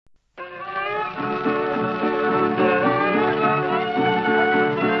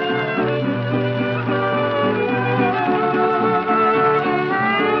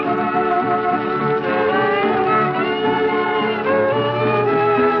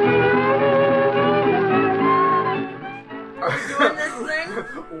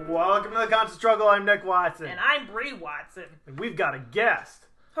Constant Struggle. I'm Nick Watson. And I'm Bree Watson. And we've got a guest.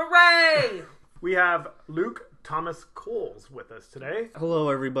 Hooray! We have Luke Thomas Coles with us today. Hello,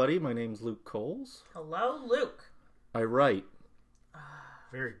 everybody. My name's Luke Coles. Hello, Luke. I write.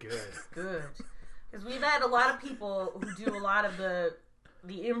 Very good. Good. Because we've had a lot of people who do a lot of the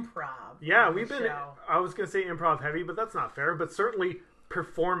improv. Yeah, we've been, show. I was going to say improv heavy, but that's not fair, but certainly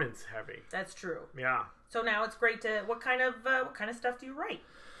performance heavy. That's true. Yeah. So now it's great to, what kind of stuff do you write?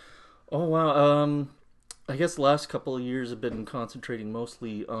 Oh, wow. I guess the last couple of years have been concentrating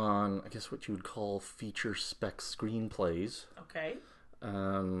mostly on, I guess what you would call feature spec screenplays. Okay.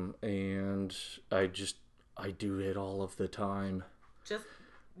 And I do it all of the time. Just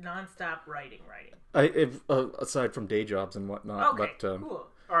nonstop writing. Aside from day jobs and whatnot. Okay, but, cool.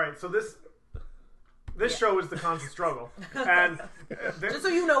 All right, so this show is the Constant Struggle. And just so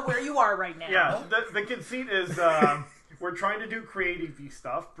you know where you are right now. Yeah, the conceit is we're trying to do creative-y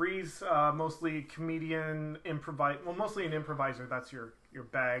stuff. Bree's mostly comedian, mostly an improviser. That's your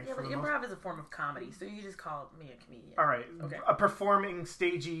bag. Yeah, but improv is a form of comedy, so you just call me a comedian. All right. Okay. A performing,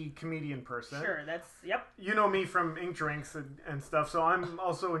 stagey comedian person. Sure, yep. You know me from Ink Drinks and stuff, so I'm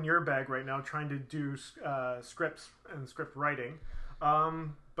also in your bag right now trying to do scripts and script writing.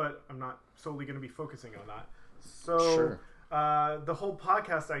 But I'm not solely going to be focusing on that. So Sure. The whole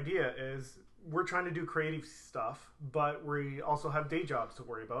podcast idea is we're trying to do creative stuff, but we also have day jobs to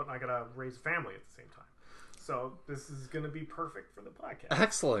worry about, and I got to raise a family at the same time. So this is going to be perfect for the podcast.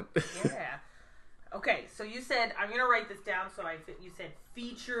 Excellent. Yeah. Okay, so you said, I'm going to write this down, you said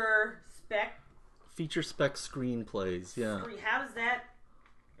feature spec. Feature spec screenplays, yeah. How does that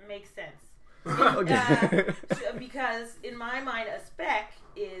make sense? Okay. Because in my mind, a spec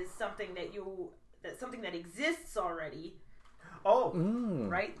is something that exists already. Oh.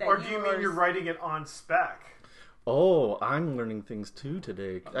 Right? Or do you mean you're writing it on spec? Oh, I'm learning things too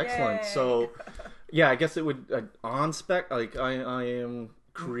today. Excellent. Yay. So, yeah, I guess it would on spec. Like I am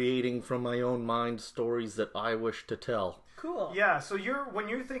creating from my own mind stories that I wish to tell. Cool. Yeah. So when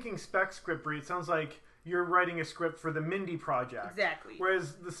you're thinking spec script, Bree, it sounds like you're writing a script for the Mindy Project. Exactly.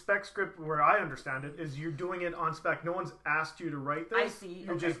 Whereas the spec script, where I understand it, is you're doing it on spec. No one's asked you to write this. I see.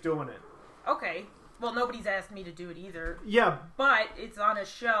 You're just doing it. Okay. Well, nobody's asked me to do it either. Yeah. But it's on a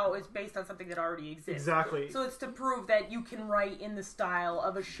show. It's based on something that already exists. Exactly. So it's to prove that you can write in the style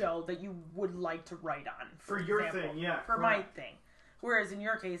of a show that you would like to write on. For your thing, yeah. For my thing. Whereas in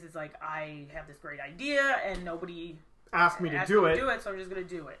your case, it's like, I have this great idea and nobody asked me to do it, so I'm just going to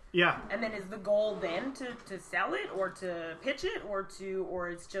do it. Yeah. And then is the goal then to sell it or to pitch it or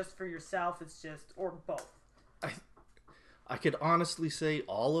it's just for yourself, or both? I could honestly say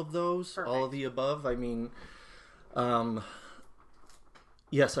all of those, Perfect. all of the above. I mean,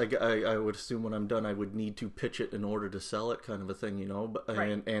 yes, I would assume when I'm done, I would need to pitch it in order to sell it, kind of a thing, you know. But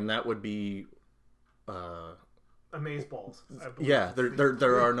right. and that would be, amazeballs. yeah.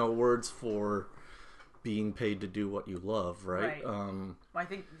 There are no words for being paid to do what you love, right? I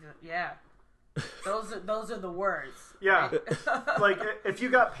think, yeah. Those are the words. Yeah. Right? Like, if you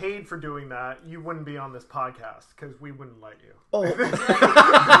got paid for doing that, you wouldn't be on this podcast, because we wouldn't let you. Oh,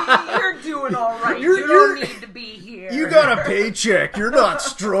 You're doing all right. You don't need to be here. you got a paycheck. You're not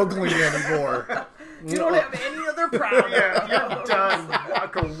struggling anymore. You don't have any other problems. Yeah, you're done.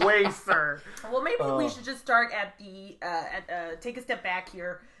 Walk away, sir. Well, maybe we should just start at take a step back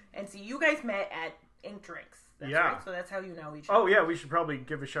here and see. You guys met at Ink Drinks. That's Yeah. right? So that's how you know each other. Oh, yeah, we should probably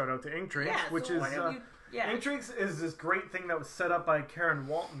give a shout out to Ink Drinks, Yeah, which so is... why don't Ink Drinks is this great thing that was set up by Karen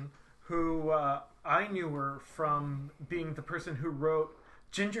Walton, who I knew her from being the person who wrote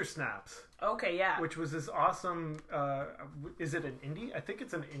Ginger Snaps. Okay, yeah. Which was this awesome... is it an indie? I think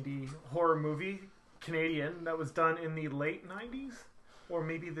it's an indie horror movie, Canadian, that was done in the late 90s? Or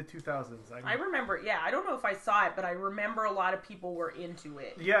maybe the 2000s. I remember, yeah. I don't know if I saw it, but I remember a lot of people were into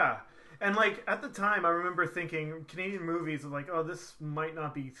it. Yeah. And, like, at the time, I remember thinking, Canadian movies, like, oh, this might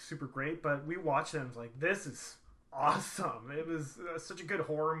not be super great, but we watched them, like, this is awesome. It was such a good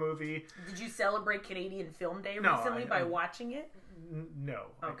horror movie. Did you celebrate Canadian Film Day No, recently by watching it? No,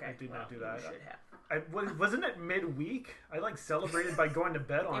 okay. I did not do that. You should have. Wasn't it midweek? I, like, celebrated by going to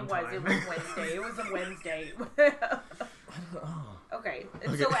bed on time. It was Wednesday. It was a Wednesday. Okay.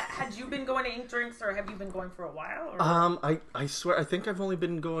 So had you been going to Ink Drinks, or have you been going for a while? Or? I swear, I think I've only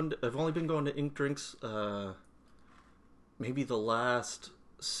been going to Ink Drinks, maybe the last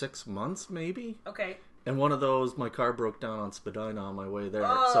 6 months, maybe. Okay. And one of those, my car broke down on Spadina on my way there,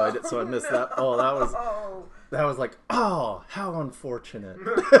 Oh, so I missed that. Oh, that was like, oh, how unfortunate.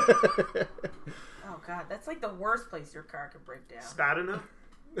 Oh God, that's like the worst place your car could break down. Spadina?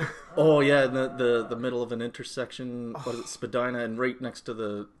 Oh yeah, the middle of an intersection. What is it, Spadina, and right next to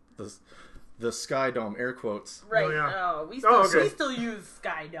the the Sky Dome, air quotes. Right. Oh, yeah. Oh, we still okay. we still use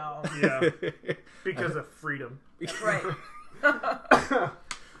Sky Dome. Yeah, because of freedom. Right.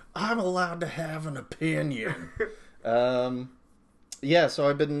 I'm allowed to have an opinion. Yeah, so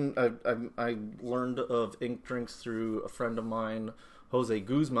I learned of ink drinks through a friend of mine, Jose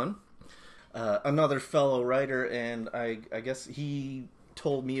Guzman, another fellow writer, and I guess he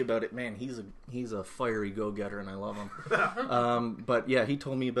told me about it. Man, he's a fiery go-getter, and I love him. But yeah, he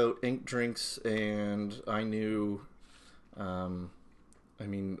told me about ink drinks, and I knew, of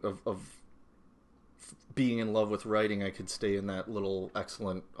being in love with writing, I could stay in that little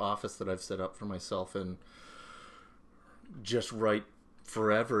excellent office that I've set up for myself and just write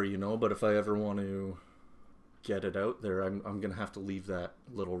forever, But if I ever want to get it out there, I'm going to have to leave that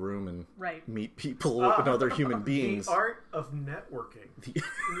little room and meet people and other human beings. The art of networking.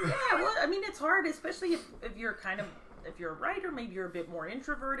 Yeah, well, I mean, it's hard, especially if you're if you're a writer, maybe you're a bit more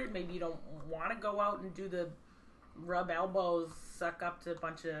introverted, maybe you don't want to go out and do the rub elbows, suck up to a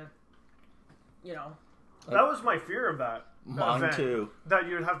bunch of, That was my fear of that. Mine event, too. That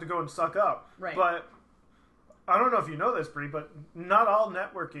you'd have to go and suck up. Right. But I don't know if you know this, Bree, but not all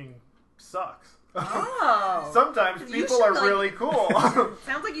networking sucks. Oh. Sometimes You people should, are really cool.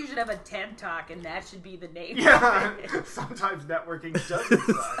 Sounds like you should have a TED Talk, and that should be the name. Yeah. Sometimes networking doesn't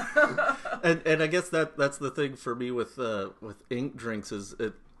suck. And I guess that's the thing for me with ink drinks is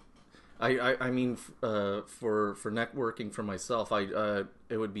it. For networking for myself,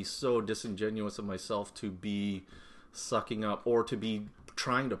 it would be so disingenuous of myself to be sucking up or to be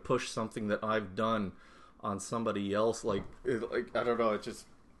trying to push something that I've done on somebody else. Like I don't know.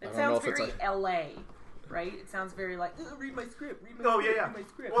 It sounds very LA, right? It sounds very like read my script. Read my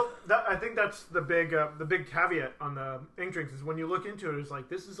script. Well, I think that's the big caveat on the ink drinks is when you look into it, it's like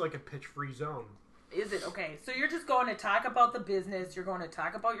this is like a pitch-free zone. Is it okay? So you're just going to talk about the business. You're going to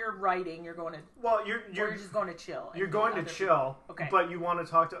talk about your writing. You're going to. Well, you're just going to chill. You're going to chill. Okay. But you want to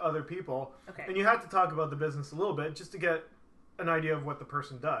talk to other people. Okay. And you have to talk about the business a little bit just to get an idea of what the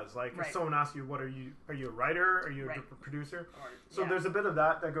person does. Like if someone asks you, "What are you? Are you a writer? Are you a producer?" So there's a bit of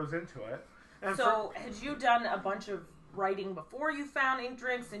that goes into it. And so had you done a bunch of writing before you found ink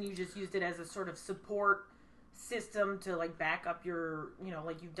drinks, and you just used it as a sort of support system to like back up your,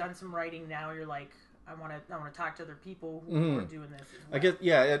 like you've done some writing now, you're like, I want to talk to other people who are doing this as well. I guess,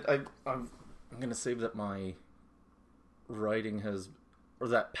 yeah, I'm going to say that my writing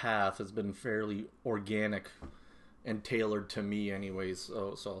that path has been fairly organic and tailored to me anyways,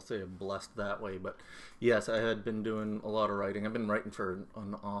 so I'll say I'm blessed that way. But yes, I had been doing a lot of writing. I've been writing for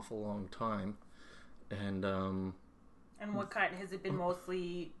an awful long time. And what kind? Has it been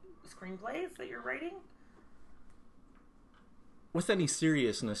mostly screenplays that you're writing? With any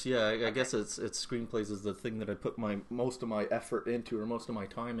seriousness, yeah, I guess it's screenplays is the thing that I put most of my effort into, or most of my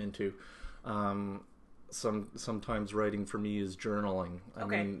time into. Sometimes writing for me is journaling. I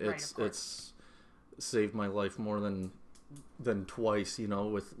mean, it's saved my life more than twice,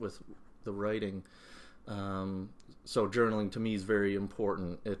 with the writing. So journaling to me is very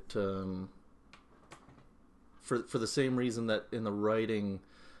important. It for the same reason that in the writing,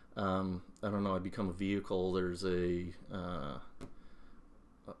 I don't know, I become a vehicle. There's a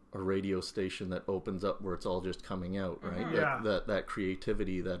radio station that opens up where it's all just coming out, right? Mm-hmm. Yeah. That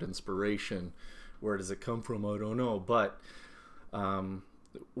creativity, that inspiration, where does it come from? I don't know. But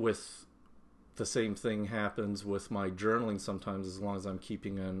with the same thing happens with my journaling sometimes, as long as I'm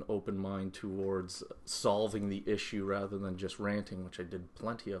keeping an open mind towards solving the issue rather than just ranting, which I did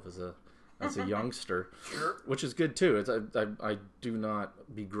plenty of as a youngster. Sure. Which is good too. I do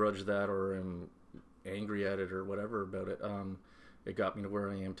not begrudge that or am angry at it or whatever about it. It got me to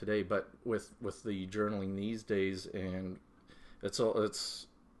where I am today. But with the journaling these days, and it's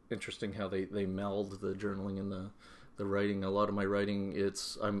interesting how they meld the journaling and the writing. A lot of my writing,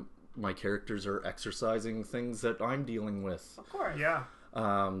 my characters are exercising things that I'm dealing with. Of course. Yeah.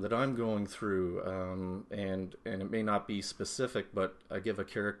 That I'm going through, and it may not be specific, but I give a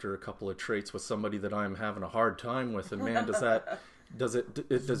character a couple of traits with somebody that I'm having a hard time with, and man,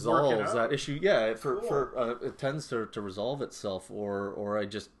 it dissolves that issue. Yeah, it tends to resolve itself, or I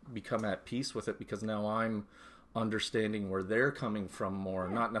just become at peace with it because now I'm understanding where they're coming from more.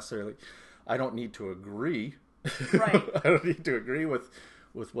 Yeah. Not necessarily, I don't need to agree. Right. I don't need to agree with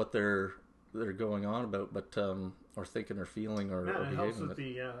what they're going on about, but or thinking or feeling or it helps with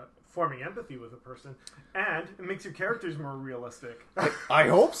the forming empathy with a person, and it makes your characters more realistic. I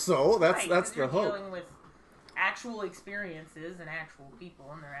hope so. That's the you're hope. Dealing with actual experiences and actual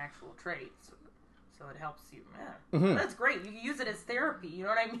people and their actual traits. So it helps you, man. That's great. You can use it as therapy. You know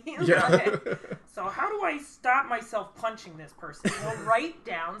what I mean? Yeah. Like, so how do I stop myself punching this person? Well, write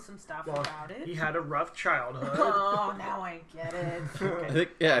down some stuff about it. He had a rough childhood. Oh, now I get it. Okay. I think,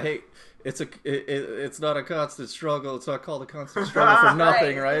 hey, it's not a constant struggle. It's not called a constant struggle for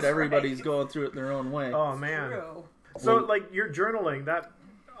nothing, right? Everybody's going through it in their own way. Oh, man. True. So, like, your journaling, that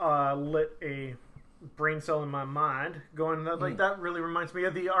lit a brain cell in my mind going, like, that really reminds me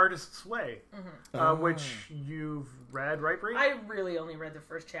of The Artist's Way, which you've read, right, Bree? I really only read the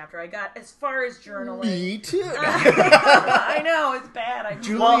first chapter. I got as far as journaling. Me too. I know, it's bad.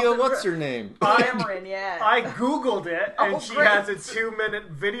 Julia, what's her name? Cameron, yeah. I Googled it, and she great. has a 2-minute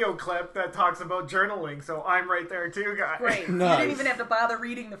video clip that talks about journaling, so I'm right there too, guys. Great. Nice. You didn't even have to bother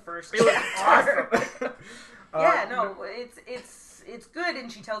reading the first It was chapter. awesome. Yeah, no, it's good,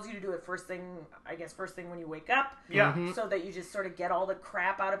 and she tells you to do it first thing when you wake up. Yeah. So that you just sort of get all the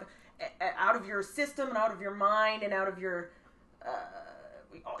crap out of your system and out of your mind and out of your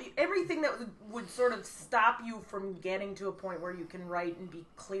everything that would sort of stop you from getting to a point where you can write and be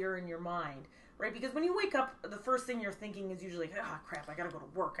clear in your mind. Right? Because when you wake up, the first thing you're thinking is usually, crap, I gotta go to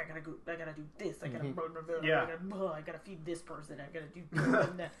work, I gotta do this, I gotta I gotta feed this person, I gotta do this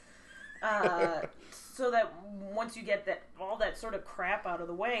and that. So that once you get all that sort of crap out of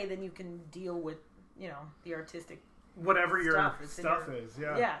the way, then you can deal with, the artistic Whatever your stuff is,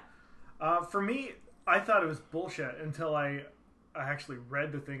 yeah. Yeah. For me, I thought it was bullshit until I actually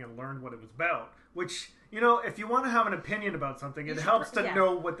read the thing and learned what it was about. Which, if you want to have an opinion about something, it helps to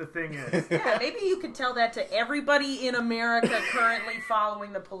know what the thing is. Yeah, maybe you could tell that to everybody in America currently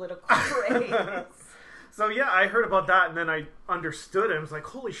following the political race. So yeah, I heard about that and then I understood it. I was like,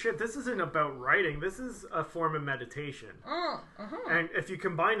 holy shit, this isn't about writing. This is a form of meditation. And if you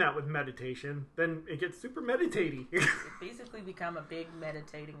combine that with meditation, then it gets super meditating. It's basically become a big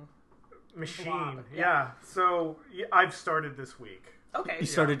meditating machine. blob. Yeah. So I've started this week. Okay. You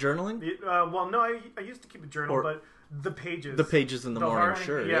started journaling? Well, no, I used to keep a journal, but the pages. The pages in the morning,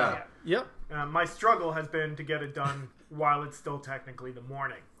 sure. Yeah. Yep. My struggle has been to get it done while it's still technically the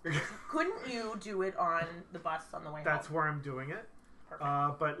morning. Couldn't you do it on the bus on the way home? That's where I'm doing it.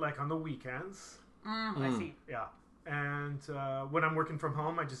 But like on the weekends. I see. Yeah. And when I'm working from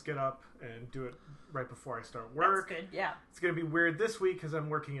home, I just get up and do it right before I start work. That's good, yeah. It's going to be weird this week because I'm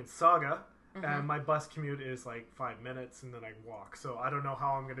working in Saga. And my bus commute is like 5 minutes and then I walk. So I don't know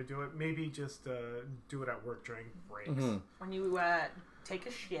how I'm going to do it. Maybe just do it at work during breaks. When you take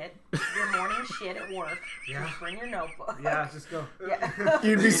a shit, your morning shit at work, just bring your notebook. Yeah, just go. Yeah.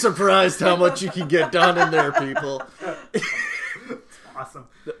 You'd be surprised how much you can get done in there, people. It's awesome.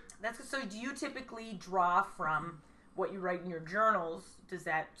 So do you typically draw from what you write in your journals? Does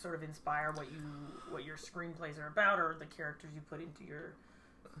that sort of inspire what your screenplays are about, or the characters you put into your...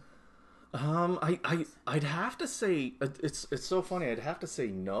 I'd have to say it's so funny. I'd have to say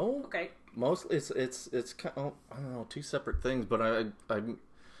no. Okay. Mostly it's kind of, I don't know, two separate things, but I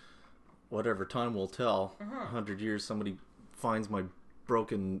whatever, time will tell. 100 years, somebody finds my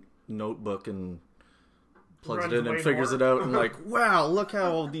broken notebook and plugs it in and figures it out, and like, wow, look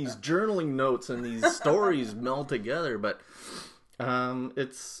how all these journaling notes and these stories meld together. But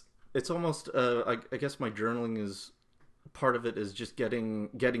it's almost I guess my journaling is. Part of it is just getting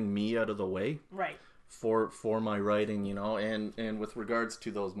me out of the way, right? For my writing, and with regards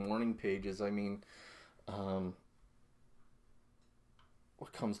to those morning pages, I mean,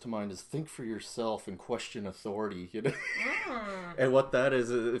 what comes to mind is think for yourself and question authority, And what that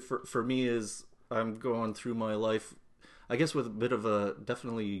is for me is I'm going through my life, I guess, with a bit of a,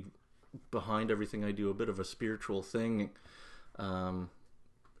 definitely behind everything I do, a bit of a spiritual thing,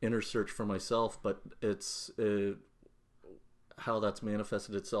 inner search for myself, but it's how that's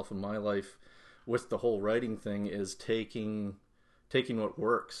manifested itself in my life with the whole writing thing is taking what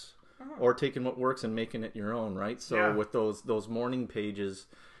works, or taking what works and making it your own, right? So with those morning pages,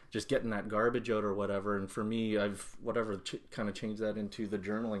 just getting that garbage out or whatever. And for me, I've kind of changed that into the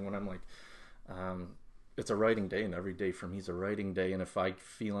journaling when I'm like, it's a writing day, and every day for me is a writing day. And if I'm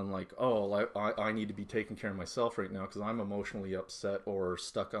feeling like, I need to be taking care of myself right now because I'm emotionally upset or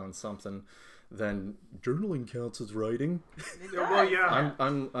stuck on something, then journaling counts as writing. Well, yeah.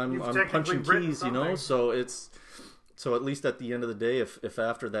 I'm punching keys, So so at least at the end of the day, if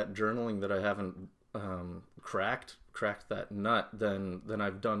after that journaling that I haven't cracked that nut, then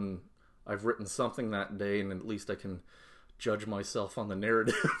I've written something that day, and at least I can judge myself on the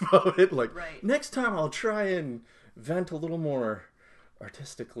narrative of it. Like, next time I'll try and vent a little more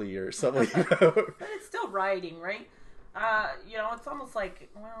artistically or something. But it's still writing, right? It's almost like,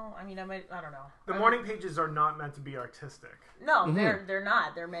 well, I don't know. The morning pages are not meant to be artistic. No, they're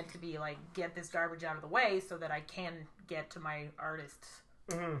not. They're meant to be like, get this garbage out of the way so that I can get to my artist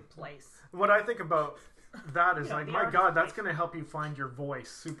place. What I think about that is like, my God, that's place. going to help you find your voice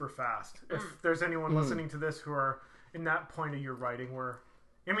super fast. If there's anyone listening to this who are in that point of your writing where,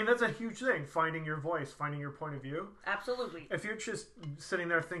 that's a huge thing, finding your voice, finding your point of view. Absolutely. If you're just sitting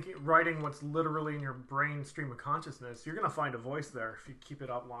there writing what's literally in your brain stream of consciousness, you're going to find a voice there if you keep it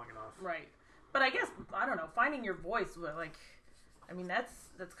up long enough. Right. But I guess, I don't know, finding your voice, like,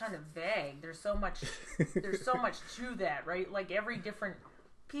 that's kind of vague. There's so much to that, right? Like, every different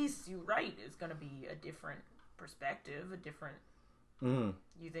piece you write is going to be a different perspective, a different...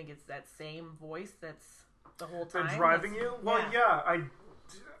 You think it's that same voice that's the whole time? That's driving you? Well, yeah,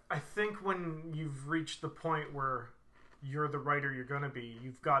 I think when you've reached the point where you're the writer you're going to be,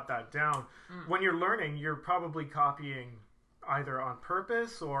 you've got that down. When you're learning, you're probably copying either on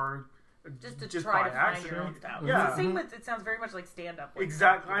purpose or just to just try by to accident. find your own style. Yeah. It sounds very much like stand-up.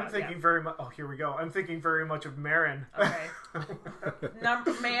 Exactly. I'm thinking very much... Oh, here we go. I'm thinking very much of Marin. Okay.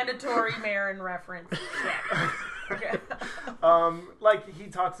 Mandatory Marin reference. Yeah. Okay. Like he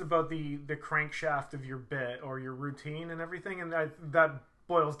talks about the crankshaft of your bit or your routine and everything, and that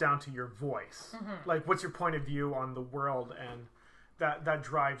boils down to your voice. Like, what's your point of view on the world, and that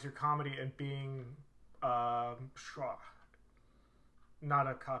drives your comedy and being not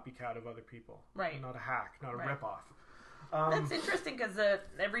a copycat of other people, right? Not a hack, not a ripoff. That's interesting because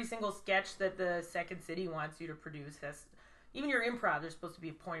every single sketch that the Second City wants you to produce has. Even your improv, there's supposed to be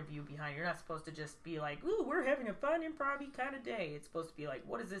a point of view behind it. You're not supposed to just be like, ooh, we're having a fun improv-y kind of day. It's supposed to be like,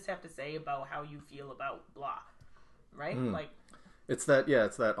 what does this have to say about how you feel about blah? Right? Like, it's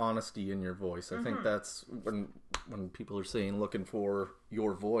that honesty in your voice. I think that's when people are saying looking for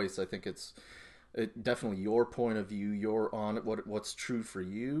your voice, I think it's definitely your point of view, your what's true for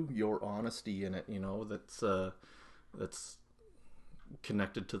you, your honesty in it, that's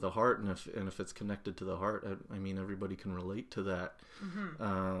connected to the heart, and if it's connected to the heart, everybody can relate to that.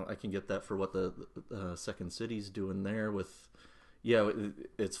 I can get that for what the Second City's doing there with,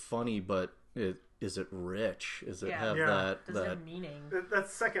 it's funny, but is it rich? Does it have that meaning?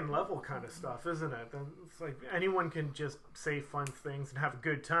 That's second level kind of stuff, isn't it? It's like anyone can just say fun things and have a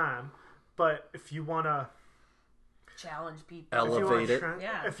good time, but if you want to challenge people, elevate it,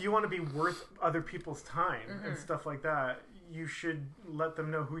 if you want to be worth other people's time and stuff like that, you should let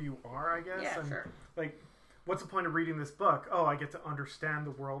them know who you are, I guess. Yeah, and sure. Like, what's the point of reading this book? Oh, I get to understand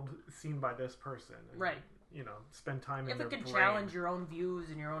the world seen by this person. And, right. Spend time in their brain. If it can challenge your own views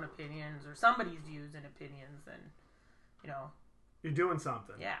and your own opinions, or somebody's views and opinions, then, you're doing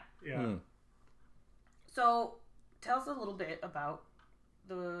something. Yeah. Yeah. So, tell us a little bit about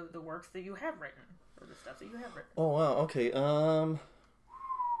the works that you have written, or the stuff that you have written. Oh, wow. Okay.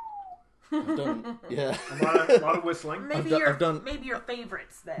 I've done, yeah. a lot of whistling. Maybe maybe your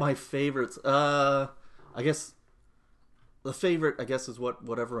favorites then. My favorites. I guess the favorite, is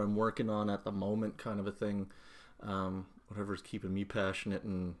whatever I'm working on at the moment, kind of a thing. Whatever's keeping me passionate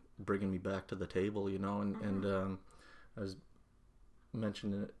and bringing me back to the table, and I was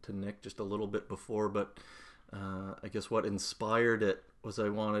mentioning it to Nick just a little bit before, but I guess what inspired it was I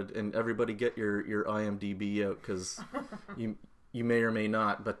wanted, and everybody get your IMDb out, because you may or may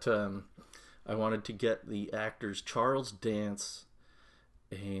not, but I wanted to get the actors Charles Dance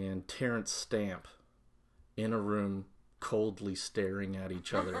and Terrence Stamp in a room coldly staring at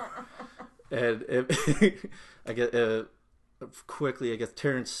each other. And I guess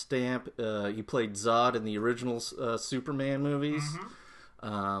Terrence Stamp, he played Zod in the original Superman movies.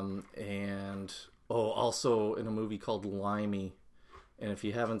 And also in a movie called Limey. And if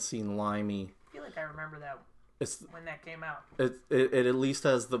you haven't seen Limey, I feel like I remember that when that came out. It at least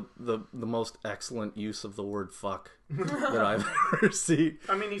has the most excellent use of the word fuck that I've ever seen.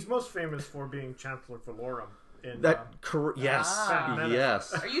 He's most famous for being Chancellor Valorum. Yes.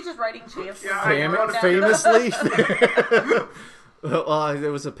 Yes. Are you just writing chants? Famously. Well, it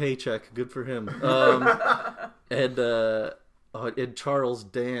was a paycheck. Good for him. And Charles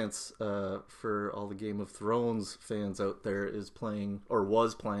Dance, for all the Game of Thrones fans out there, is playing, or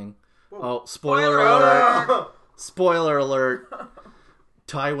was playing. Whoa. Oh, spoiler alert! Spoiler alert!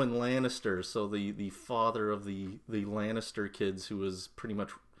 Tywin Lannister, so the father of the Lannister kids, who was pretty much,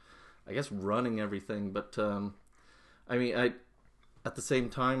 I guess, running everything. But at the same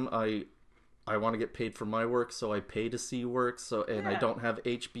time, I want to get paid for my work, so I pay to see work. I don't have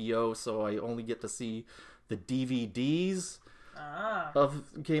HBO, so I only get to see the DVDs.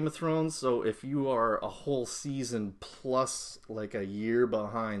 of Game of Thrones. So if you are a whole season plus like a year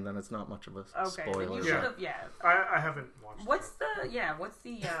behind, then it's not much of a spoiler. Then you should have, I haven't watched. What's the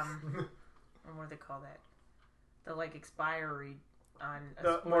what do they call that? The like expiry on a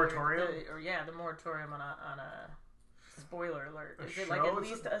the spoiler, moratorium. The moratorium on a spoiler alert. Is it show? like at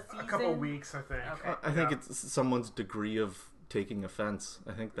least a season? A couple weeks, I think. Okay. I think it's someone's degree of taking offense.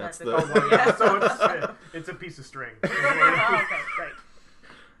 I think that's the. Oh, well, yeah. So it's a piece of string. Okay, great.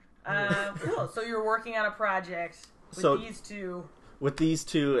 Cool. So you're working on a project with these two. With these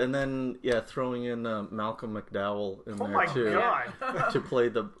two, and then throwing in Malcolm McDowell in there too God. to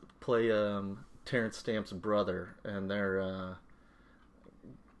play Terrence Stamp's brother, and their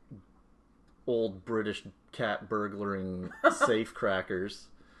old British cat burglaring safecrackers,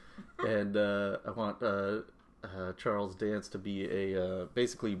 and I want Charles Dance to be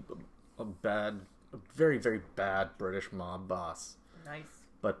basically a very very bad British mob boss. Nice.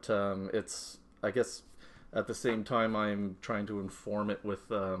 But it's, I guess, at the same time I'm trying to inform it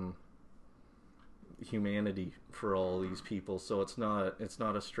with humanity for all these people. So it's not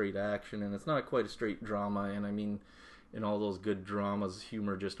a straight action, and it's not quite a straight drama. And I mean, in all those good dramas,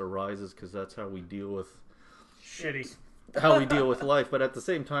 humor just arises because that's how we deal with how we deal with life. But at the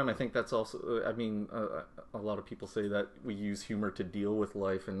same time, I think that's also, I mean, a lot of people say that we use humor to deal with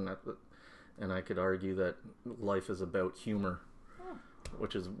life, and I could argue that life is about humor,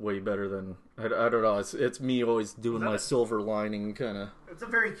 which is way better than, I don't know, it's me always doing my silver lining kind of. It's a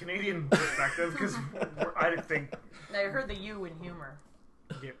very Canadian perspective, because I think... I heard the you in humor.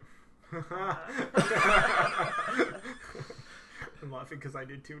 Yeah. I'm laughing because I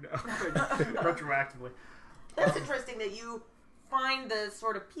did too now, retroactively. That's interesting that you find the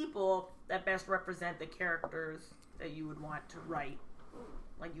sort of people that best represent the characters that you would want to write.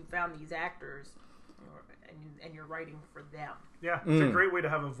 Like you found these actors, and you're writing for them. Yeah, it's a great way to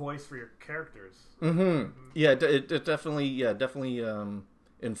have a voice for your characters. Mm-hmm. Yeah, it definitely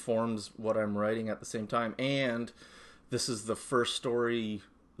informs what I'm writing at the same time. And this is the first story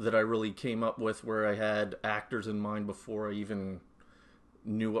that I really came up with where I had actors in mind before I even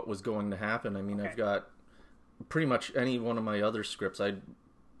knew what was going to happen. I mean, I've got pretty much any one of my other scripts, I'd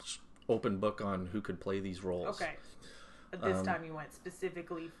open book on who could play these roles. Okay. But this time you went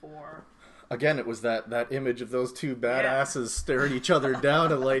specifically for... Again, it was that image of those two badasses staring each other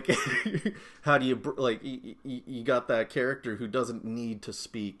down, and like, how do you like? You got that character who doesn't need to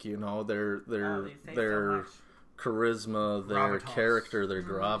speak. You know, their charisma, their character, their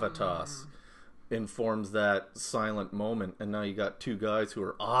gravitas informs that silent moment, and now you got two guys who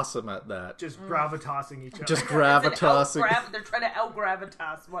are awesome at that. Just gravitassing each other. Just gravitassing. They're trying to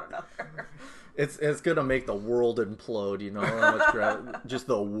out-gravitas one another. It's gonna make the world implode, you know. How much just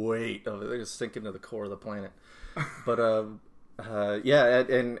the weight of it, they just sink into the core of the planet. But yeah,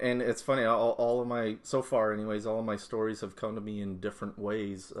 and it's funny. All of my, so far, anyways, all of my stories have come to me in different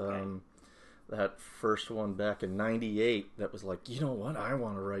ways. That first one back in '98, that was like, you know what, I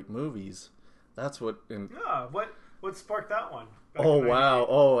want to write movies. That's what. What sparked that one? Oh wow!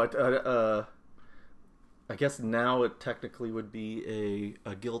 Oh, I guess now it technically would be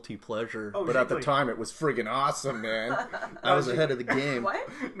a guilty pleasure, but at the time it was friggin' awesome, man. I was ahead of the game. What?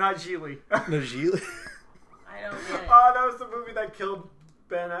 Not Gigli. No, Gigli. I don't get it. Oh, that was the movie that killed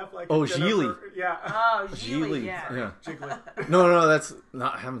Ben Affleck. Oh, Gigli. Yeah. Oh, Gigli. Yeah. Gigli. No, that's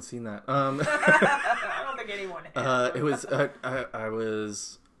not. I haven't seen that. I don't think anyone has. It was. I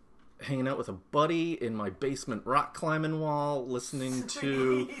was hanging out with a buddy in my basement rock climbing wall, listening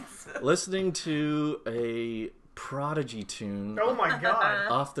to a Prodigy tune. Oh my god!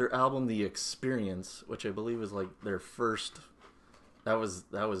 Off their album The Experience, which I believe was like their first. That was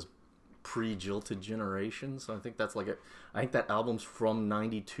pre-Jilted Generation, so I think that's like I think that album's from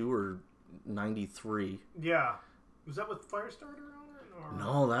 '92 or '93. Yeah, was that with Firestarter on it? Or?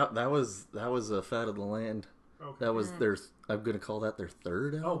 No, that was Fat of the Land. Okay. That was their. I'm gonna call that their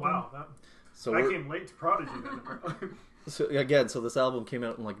third album. Oh wow! That came late to Prodigy then. So again, this album came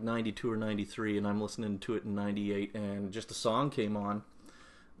out in like '92 or '93, and I'm listening to it in '98, and just a song came on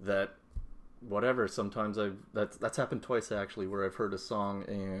that, whatever. Sometimes that's happened twice actually, where I've heard a song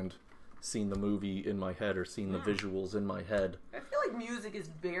and seen the movie in my head or seen the visuals in my head. I feel like music is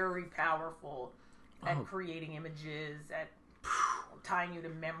very powerful at creating images, at tying you to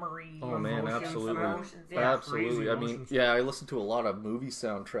memory. Oh man, absolutely. Emotions, absolutely. I mean, I listen to a lot of movie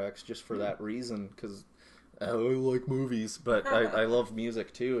soundtracks just for that reason, because I like movies, but I love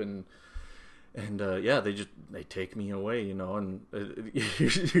music too, and they take me away, you know. And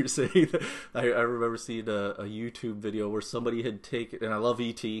you're saying that, I remember seeing a YouTube video where somebody had taken, and I love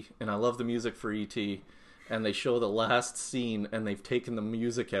E.T. and I love the music for E.T. and they show the last scene, and they've taken the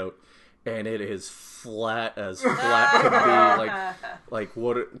music out, and it is flat as flat could be. Like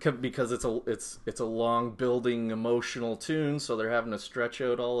what? Because it's a long building emotional tune, so they're having to stretch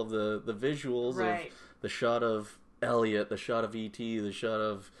out all of the visuals of the shot of Elliot, the shot of E.T., the shot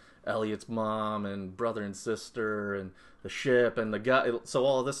of Elliot's mom and brother and sister and the ship and the guy. So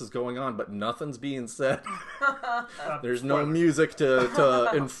all of this is going on, but nothing's being said. There's no music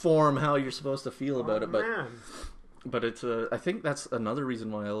to inform how you're supposed to feel about it. But it's I think that's another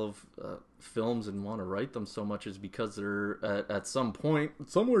reason why I love films and want to write them so much, is because they're at some point,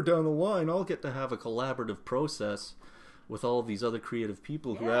 somewhere down the line, I'll get to have a collaborative process with all of these other creative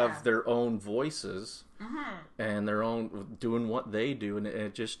people who have their own voices and their own doing what they do, and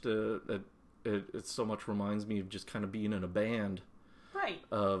it just it so much reminds me of just kind of being in a band, right?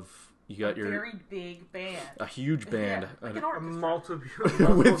 Of you got your very big band, a huge band, like an orchestra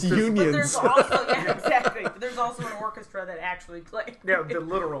with unions. But there's also exactly. But there's also an orchestra that actually plays. Yeah, the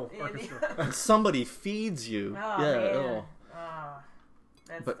literal orchestra. And somebody feeds you. Oh, yeah, man.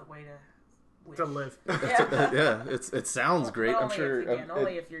 That's the way to. To live. It sounds great. I'm sure.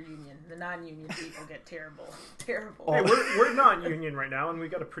 Only if you're union. The non-union people get terrible. Hey, we're not union right now, and we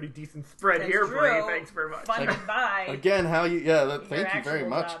got a pretty decent spread here, Brie. Thanks very much. Funded by. Again, how you? Yeah, thank you very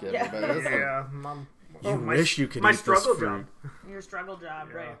much, Gabby. Yeah, you wish you could my eat struggle this free. job. Your struggle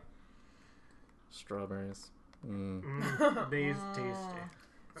job, right? Strawberries. These tasty.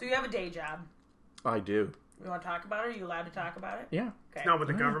 So you have a day job. I do. You want to talk about it? Are you allowed to talk about it? Yeah. Okay. It's not with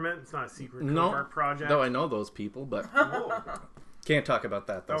the government. It's not a secret covert project. No, I know those people, but can't talk about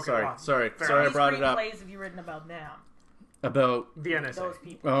that though. Okay, Sorry, How I many brought it up. screenplays have you written about now? About the NSA. Those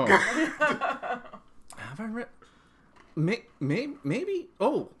people. Oh. Have I written? Maybe.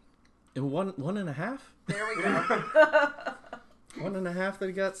 Oh, one and a half. There we go. 1.5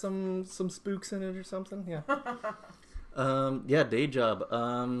 that got some spooks in it or something. Yeah. Day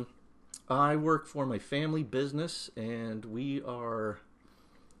job. I work for my family business, and we are,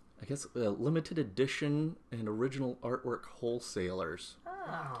 I guess, limited edition and original artwork wholesalers.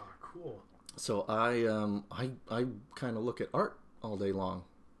 Oh, cool. So I kind of look at art all day long,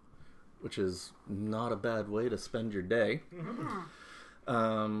 which is not a bad way to spend your day.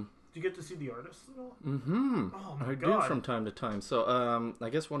 Do you get to see the artists at all? Oh my I God. do from time to time. So I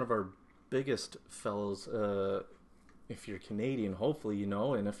guess one of our biggest fellows, if you're Canadian, hopefully you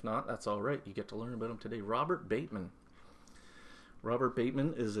know, and if not, that's all right. You get to learn about him today. Robert Bateman. Robert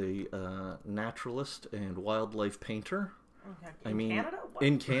Bateman is a naturalist and wildlife painter. Canada? What?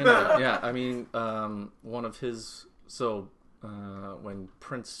 In Canada, yeah. I mean, one of his... So, when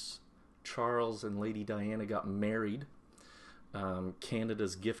Prince Charles and Lady Diana got married,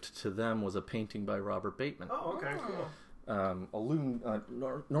 Canada's gift to them was a painting by Robert Bateman. Oh, okay, cool. A loon,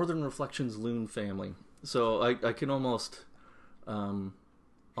 Northern Reflections loon family. So I can almost,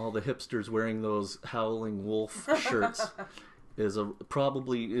 all the hipsters wearing those Howling Wolf shirts is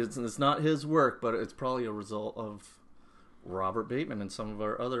it's not his work, but it's probably a result of Robert Bateman and some of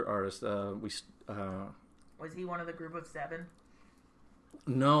our other artists. Was he one of the group of 7?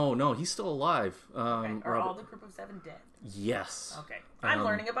 No, he's still alive. Are all the group of 7 dead? Yes. Okay. I'm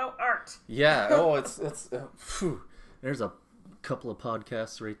learning about art. Yeah. Oh, it's there's a couple of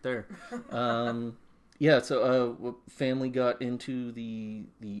podcasts right there. Yeah, so family got into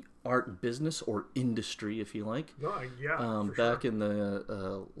the art business or industry, if you like. Back in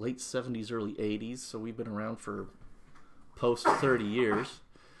the late 70s, early 80s. So we've been around for post 30 years.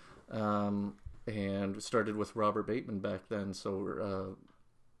 And started with Robert Bateman back then. So we're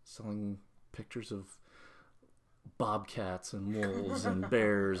selling pictures of bobcats and wolves and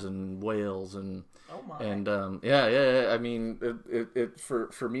bears and whales and I mean it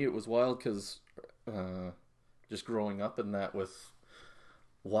for me it was wild because just growing up in that with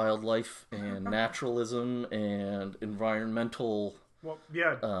wildlife and naturalism and environmental. Well,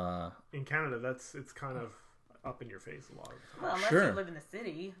 in Canada it's kind of up in your face a lot of the time. Well, unless you live in the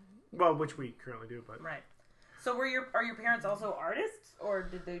city. Well, which we currently do, but right. So are your parents also artists, or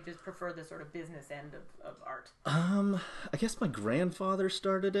did they just prefer the sort of business end of art? I guess my grandfather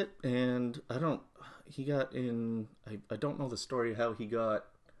started it, and I don't know the story how he got.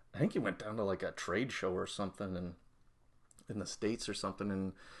 I think he went down to like a trade show or something in the States or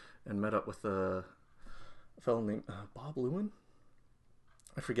something, and met up with a fellow named Bob Lewin.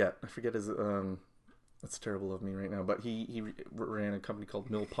 I forget his. That's terrible of me right now, but he ran a company called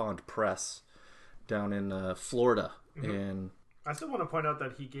Mill Pond Press down in Florida, and I still want to point out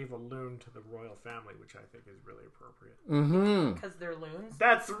that he gave a loon to the royal family, which I think is really appropriate. Because they're loons.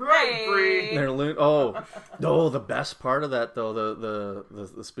 That's right, Bree. They're loon. Oh, the best part of that though,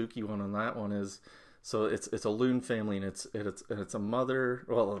 the spooky one on that one is So it's a loon family, and it's a mother,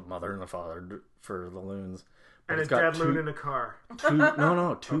 well, a mother and a father for the loons, but And it's a got dead loon in a car.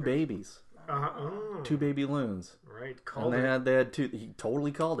 two babies, Oh. two baby loons. Right. And they had two. He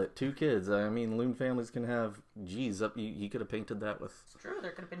totally called it 2 kids. I mean, loon families can have. Geez, he could have painted that with. It's true.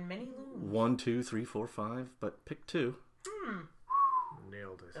 There could have been many loons. 1, 2, 3, 4, 5, but pick 2.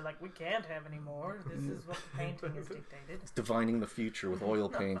 Nailed it. They're like, we can't have any more. This is what the painting is dictated. It's divining the future with oil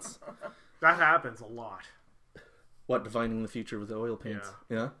paints. That happens a lot. What, divining the future with oil paints?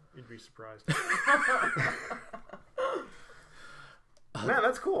 Yeah? You'd be surprised. Man,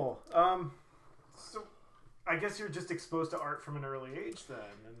 that's cool. So I guess you're just exposed to art from an early age then,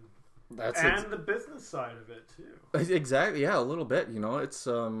 and the business side of it too. Exactly, yeah, a little bit. You know, it's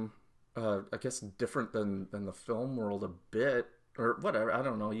I guess different than the film world a bit, or whatever. I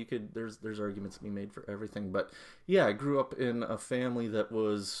don't know. You could there's arguments to be made for everything, but yeah, I grew up in a family that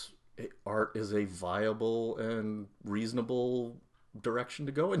was art is a viable and reasonable direction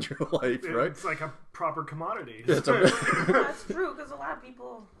to go in your life, right? It's like a proper commodity. That's true, because a lot of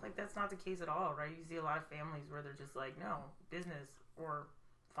people, like, that's not the case at all, right? You see a lot of families where they're just like, no, business or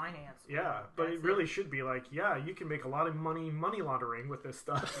finance. Yeah, but it really should be like, yeah, you can make a lot of money laundering with this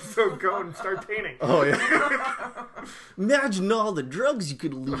stuff, so go and start painting. Oh, yeah. Imagine all the drugs you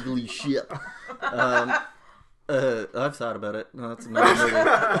could legally ship. I've thought about it. No, that's another movie.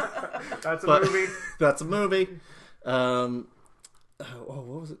 That's a movie. That's a movie. What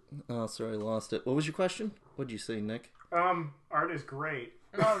was it? Oh, sorry, I lost it. What was your question? What did you say, Nick? Art is great.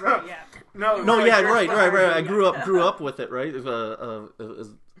 Oh, right, yeah. No, yeah, right. I grew up with it, right? It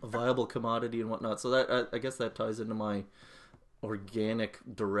was a viable commodity and whatnot. So that I guess that ties into my organic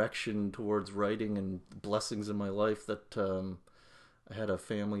direction towards writing and blessings in my life. That I had a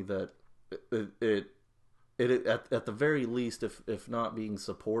family that it at the very least, if not being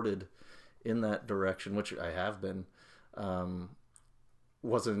supported in that direction, which I have been.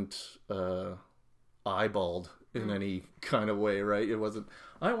 Wasn't eyeballed in any kind of way, right? It wasn't,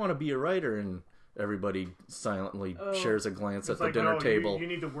 I want to be a writer, and everybody silently shares a glance at the dinner table. You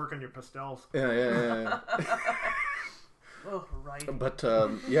need to work on your pastels. Yeah. Oh, right. But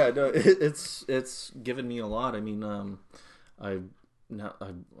yeah, no, it's given me a lot. I mean, I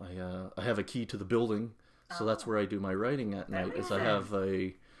have a key to the building, so that's where I do my writing at night. Is I have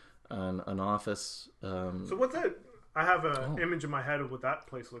an office. So what's it? I have an image in my head of what that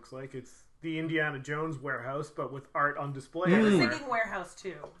place looks like. It's the Indiana Jones warehouse, but with art on display. I was everywhere. thinking warehouse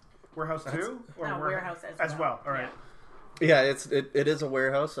 2. Warehouse 2? Or no, warehouse as well. All right. Yeah, it is a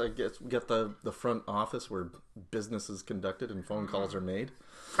warehouse. I get the front office where business is conducted and phone calls are made.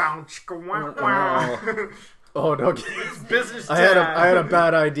 Oh no! It's business. I had a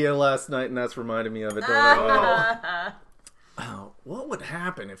bad idea last night, and that's reminded me of it. What would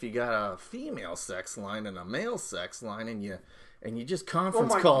happen if you got a female sex line and a male sex line, and you just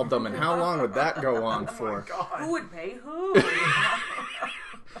conference called them, and how long would that go on for? Who would pay who?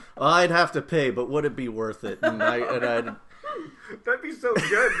 I'd have to pay, but would it be worth it? And I'd that'd be so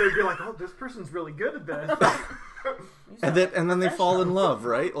good. They'd be like, "Oh, this person's really good at this." and then they fall in love,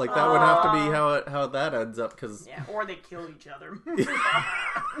 right? Like that would have to be how that ends up, because or they kill each other.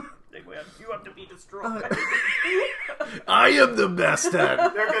 You have to be destroyed. I am the best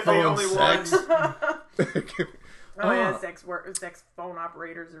at phone sex. Sex phone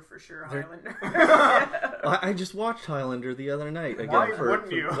operators are for sure Highlander. I just watched Highlander the other night again.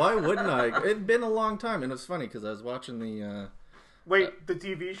 Wouldn't you? Why wouldn't I? It'd been a long time, and it's funny because I was watching the. Wait, the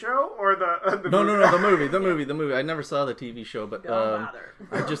TV show or the No, the movie. I never saw the TV show, but I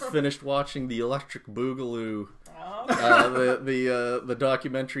just finished watching the Electric Boogaloo. The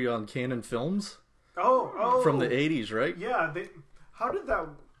documentary on Canon Films. Oh, from the 80s, right? Yeah. How did that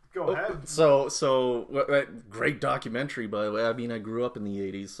go ahead? So great documentary, by the way. I mean, I grew up in the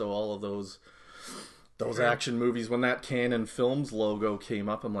 80s, so all of those action movies. When that Canon Films logo came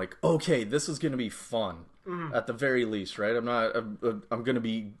up, I'm like, okay, this is going to be fun at the very least, right? I'm going to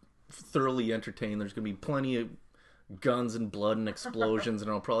be thoroughly entertained. There's going to be plenty of guns and blood and explosions, and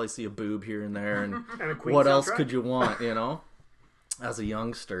I'll probably see a boob here and there, and what else could you want, as a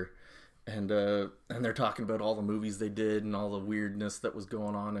youngster? And they're talking about all the movies they did and all the weirdness that was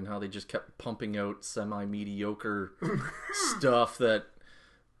going on, and how they just kept pumping out semi-mediocre stuff that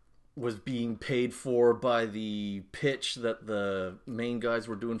was being paid for by the pitch that the main guys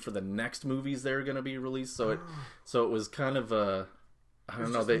were doing for the next movies they were going to be released. So it was kind of a, I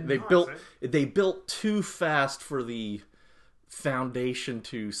don't know. They built too fast for the foundation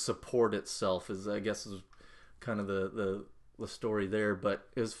to support itself. Is kind of the story there. But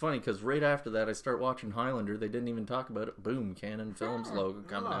it was funny because right after that, I start watching Highlander. They didn't even talk about it. Boom, Canon Films logo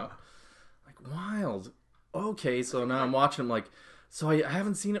coming out. Like, wild. Okay, so now I'm watching. I'm like, so I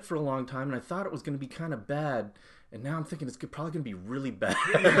haven't seen it for a long time, and I thought it was going to be kind of bad, and now I'm thinking it's probably going to be really bad.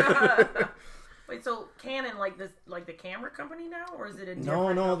 Wait, so Canon, like this, like the camera company now, or is it a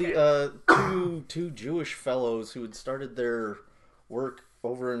No, different? Okay. the two Jewish fellows who had started their work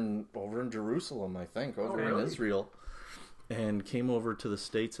over in Jerusalem, I think, over in Israel, and came over to the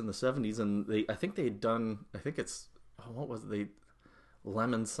States in the 70s, and I think they had done, I think it's, what was it?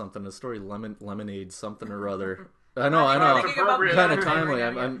 Lemon something, a story, lemonade something or other. I know. Kind of timely.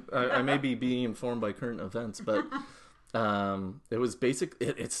 I may be being informed by current events, but it was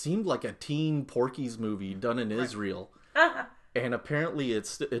it seemed like a teen Porky's movie done in Israel. And apparently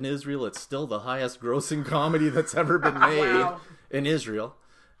in Israel it's still the highest grossing comedy that's ever been made in Israel.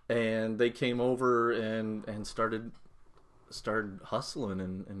 And they came over and started hustling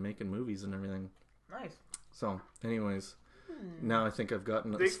and making movies and everything. Nice. So, anyways, now I think I've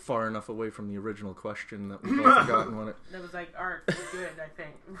gotten far enough away from the original question that we've both gotten on it. That was like, art is good, I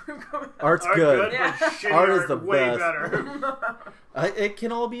think. Art's good. Yeah. But Art is the way best. better. It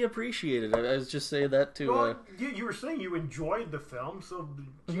can all be appreciated. I was just saying that to... Well, you were saying you enjoyed the film, so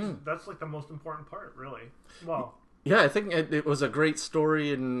geez, that's like the most important part, really. Well... Yeah, I think it was a great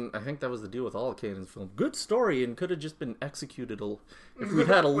story, and I think that was the deal with all of Cannon's film. Good story, and could have just been executed if we'd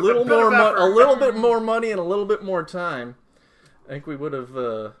had a little bit more money and a little bit more time. I think we would have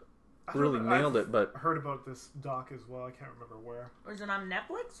really nailed it. But heard about this doc as well. I can't remember where. Was it on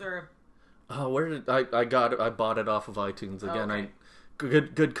Netflix or? Where did I got it? I bought it off of iTunes again. Okay.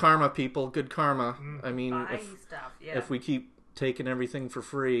 Good karma, people. Good karma. I mean, if we keep taking everything for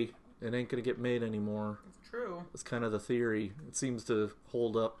free, it ain't gonna get made anymore. True. It's kind of the theory. It seems to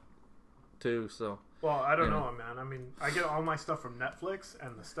hold up, too. So. Well, I don't know, man. I mean, I get all my stuff from Netflix,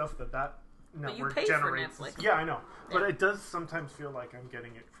 and the stuff that network generates. For Netflix. Yeah, I know, but it does sometimes feel like I'm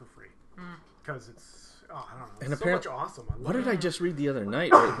getting it for free because it's. Oh, I don't know. It's and so much awesome. What did I just read the other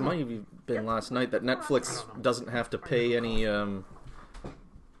night? Or it might have been last night that Netflix doesn't have to pay any. I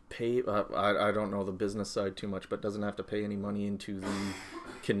don't know the business side too much, but doesn't have to pay any money into the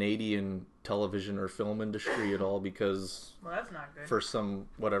Canadian television or film industry at all because that's not good. For some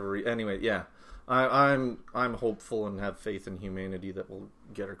whatever anyway, yeah. I'm hopeful and have faith in humanity that we'll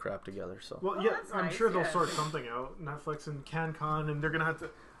get our crap together. So I'm sure they'll sort something out. Netflix and CanCon, and they're gonna have to.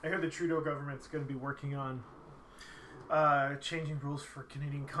 I heard the Trudeau government's gonna be working on changing rules for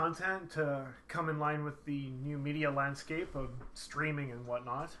Canadian content to come in line with the new media landscape of streaming and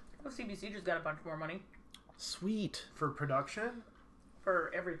whatnot. Well, CBC just got a bunch more money. Sweet for production.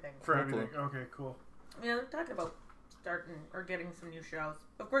 For everything. For everything. Okay, cool. Yeah, they're talking about starting or getting some new shows.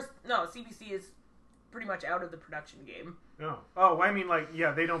 Of course, no, CBC is pretty much out of the production game. No. Oh, I mean, like,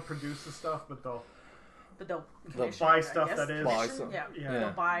 yeah, they don't produce the stuff, but they'll buy it, stuff that is. Yeah,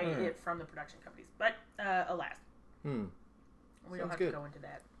 they'll buy it from the production companies. But, alas. We don't have to go into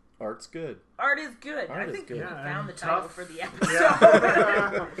that. Art's good. Art is good. I think we found the title for the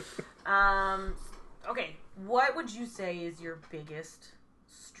episode. Yeah. Okay, what would you say is your biggest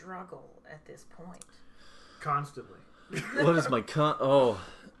struggle at this point? Constantly. What is my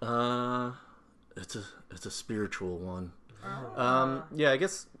it's a spiritual one. I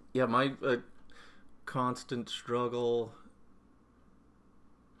guess my constant struggle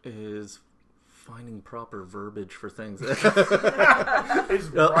is finding proper verbiage for things. Is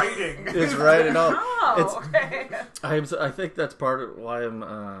writing. Is writing. Okay. I think that's part of why I'm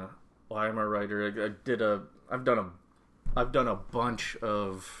a writer. I've done a bunch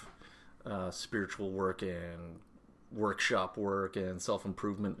of spiritual work and workshop work and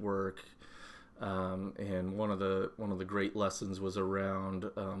self-improvement work. And one of the great lessons was around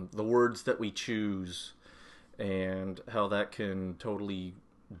the words that we choose and how that can totally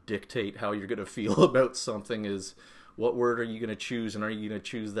dictate how you're going to feel about something. Is what word are you going to choose, and are you going to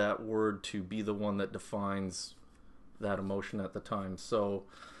choose that word to be the one that defines that emotion at the time? So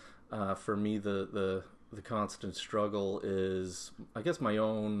for me, the constant struggle is, I guess, my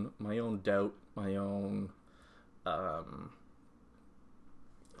own doubt, my own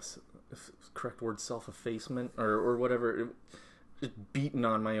correct word, self-effacement or whatever, just beating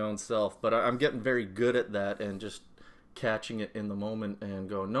on my own self. But I'm getting very good at that and just catching it in the moment and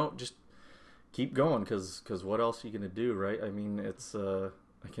go, no, just keep going, because what else are you going to do, right? I mean, it's I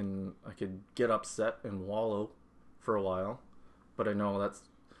could get upset and wallow for a while, but I know that's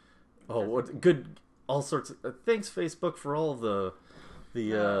what good, all sorts of thanks Facebook for all the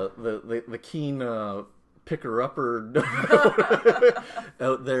keen picker upper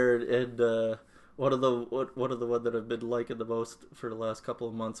out there. And one of the one that I've been liking the most for the last couple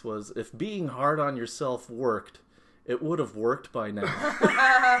of months was, if being hard on yourself worked, it would have worked by now.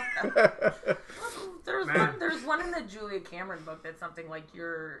 There's one in the Julia Cameron book that's something like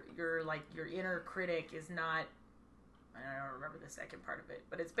your inner critic is not. I don't remember the second part of it,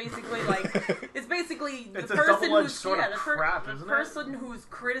 but it's basically the person who's the person who's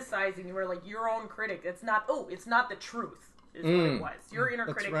criticizing you, or like your own critic. It's not the truth. Is what it was. Your inner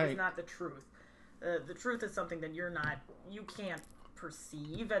critic is not the truth. The truth is something that you can't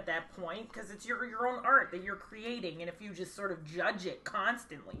perceive at that point, because it's your own art that you're creating, and if you just sort of judge it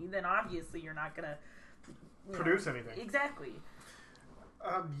constantly, then obviously you're not gonna produce anything. Exactly.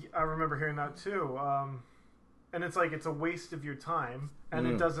 I remember hearing that too. And it's like, it's a waste of your time, and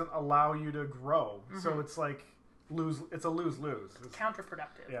it doesn't allow you to grow. So it's like it's a lose-lose. It's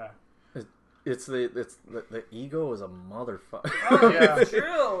counterproductive. Yeah. It's the ego is a motherfucker. Oh, yeah, it's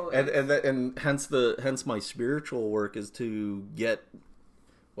true. and hence my spiritual work is to get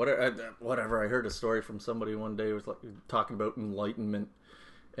whatever. I heard a story from somebody one day, was like talking about enlightenment,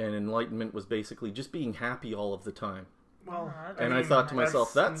 and enlightenment was basically just being happy all of the time. Well, I thought to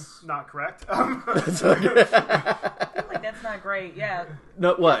myself, that's not correct. I feel like that's not great. Yeah.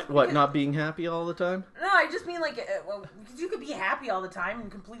 No, what? Not being happy all the time? No, I just mean like, because you could be happy all the time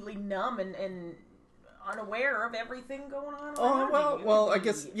and completely numb and unaware of everything going on. Well, I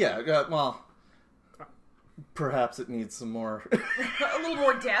guess well, perhaps it needs some more, a little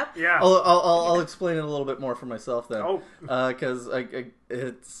more depth. Yeah. I'll explain it a little bit more for myself then. Oh, because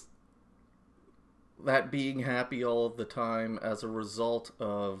it's that being happy all of the time as a result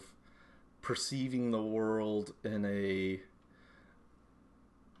of perceiving the world in a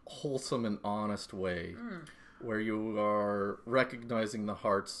wholesome and honest way, where you are recognizing the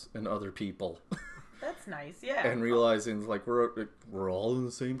hearts in other people. That's nice, yeah. And realizing like we're all in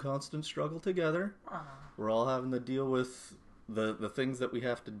the same constant struggle together. We're all having to deal with the things that we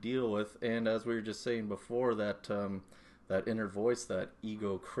have to deal with, and as we were just saying before, that that inner voice, that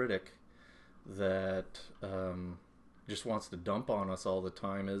ego critic that just wants to dump on us all the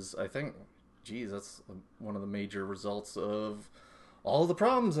time is, I think, that's one of the major results of all the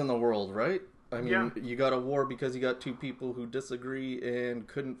problems in the world, right? I mean, you got a war because you got two people who disagree and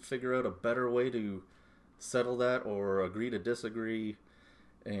couldn't figure out a better way to settle that or agree to disagree.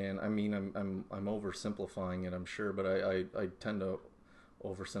 And I mean, I'm oversimplifying it, I'm sure, but I tend to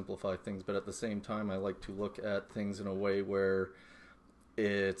oversimplify things. But at the same time, I like to look at things in a way where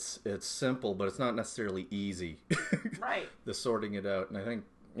it's simple, but it's not necessarily easy. Right. The sorting it out. And I think,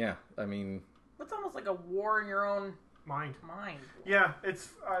 I mean, it's almost like a war in your own mind. Yeah, it's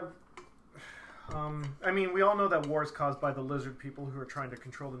I mean, we all know that war is caused by the lizard people who are trying to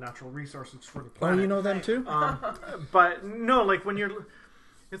control the natural resources for the planet. Oh, you know them too? But no, like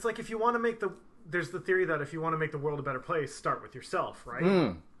it's like if you want to there's the theory that if you want to make the world a better place, start with yourself,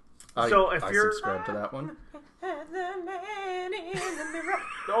 right? So if I you're subscribe to that one. The man in the mirror.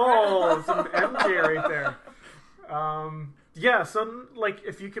 Oh, some MJ right there. So like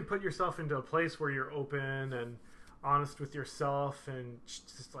if you could put yourself into a place where you're open and honest with yourself and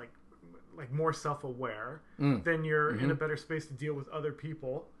just like more self-aware, then you're in a better space to deal with other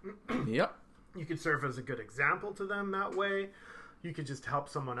people. Yep. You could serve as a good example to them that way. You could just help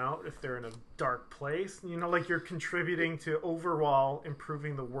someone out if they're in a dark place. You know, like you're contributing to overall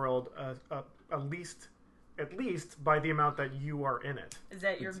improving the world at least by the amount that you are in it. Is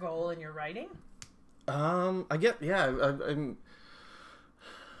that your goal in your writing? I get, I'm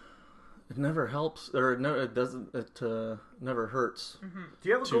it never helps, or it doesn't. It never hurts. Mm-hmm. Do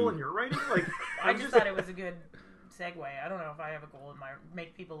you have a goal in your writing? Like, I just thought it was a good segue. I don't know if I have a goal in my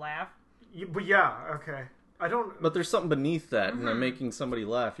make people laugh. But yeah, okay. I don't. But there's something beneath that, and making somebody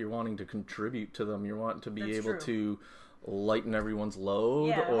laugh. You're wanting to contribute to them. You're wanting to be able to lighten everyone's load.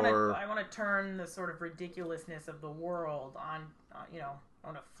 Yeah, or I want to turn the sort of ridiculousness of the world on. I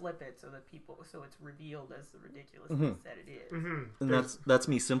want to flip it so it's revealed as the ridiculousness that it is. Mm-hmm. And that's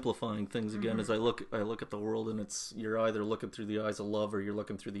me simplifying things again. As I look at the world, and you're either looking through the eyes of love or you're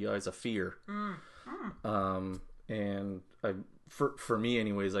looking through the eyes of fear. And for me,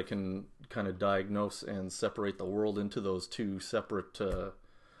 anyways, I can kind of diagnose and separate the world into those two separate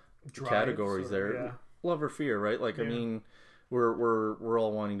categories there. Yeah. Love or fear, right? Like, I mean, we're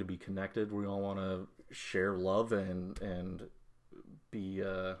all wanting to be connected. We all want to share love and be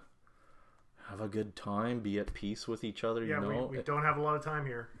have a good time, be at peace with each other. Yeah, you know? we don't have a lot of time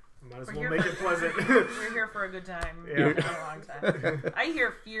here. Might as well make it pleasant. We're here for a good time. Yeah, not a long time. I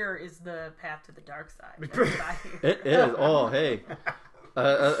hear fear is the path to the dark side. That's what I hear. It is. Oh, hey,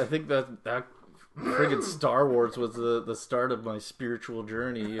 I think that friggin' Star Wars was the start of my spiritual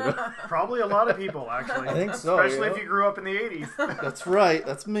journey. You know? Probably a lot of people, actually. I think so. Especially if you grew up in the 80s. That's right.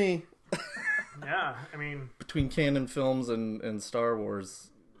 That's me. Yeah, I mean, Between canon films and Star Wars,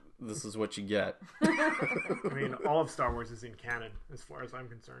 this is what you get. all of Star Wars is in canon, as far as I'm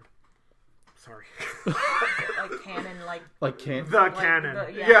concerned. Sorry. Like canon, Like can The like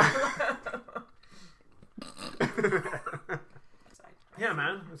canon. yeah. Yeah,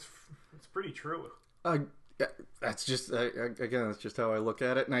 man. It's pretty true. That's just again, that's just how I look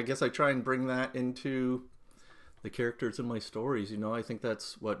at it, and I guess I try and bring that into the characters in my stories. I think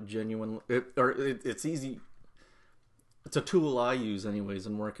that's what it's easy. It's a tool I use, anyways,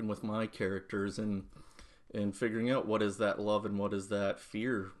 in working with my characters and figuring out what is that love and what is that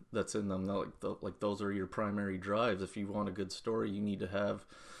fear that's in them. Like those are your primary drives. If you want a good story, you need to have.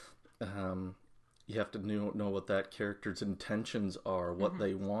 You have to know what that character's intentions are, what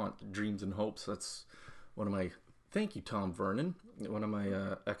they want, dreams and hopes. That's one of my... Thank you, Tom Vernon. One of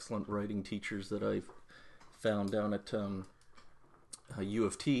my excellent writing teachers that I found down at U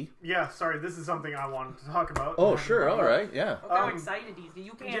of T. Yeah, sorry, this is something I wanted to talk about. Oh, sure, all right, yeah. Look how excited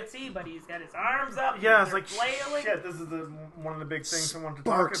you can't see, but he's got his arms up. Yeah, it's like, flailing. shit, this is one of the big things I wanted to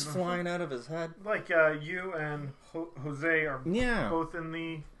talk about. Sparks flying out of his head. Like, you and Jose are both in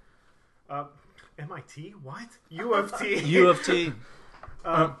the... MIT? What? U of T. U of T.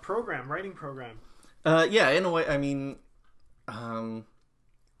 Writing program. Yeah, in a way, I mean,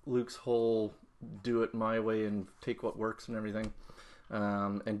 Luke's whole do it my way and take what works and everything,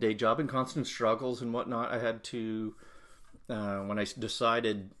 and day job and constant struggles and whatnot. I had to, when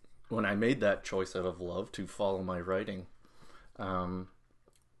I made that choice out of love to follow my writing,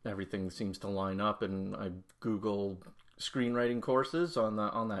 everything seems to line up, and I Googled screenwriting courses on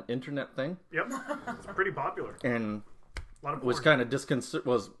that internet thing. Yep, it's pretty popular. And a lot of was kind of disconcerted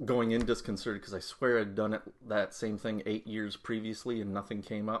because I swear I'd done that same thing 8 years previously and nothing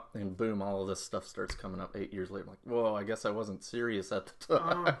came up, and boom, all of this stuff starts coming up 8 years later. I'm like, whoa, I guess I wasn't serious at the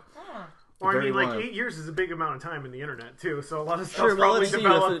time. Well, I mean, like 8 years is a big amount of time in the internet too, so a lot of stuff Sure, well, probably let's see.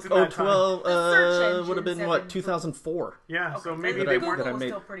 developed in that time. 12 would have been what, 2004? Yeah, Okay, so maybe maybe the they Google weren't. was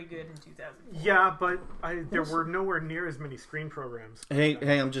still pretty good in 2004. Yeah, but there were nowhere near as many screen programs. Hey,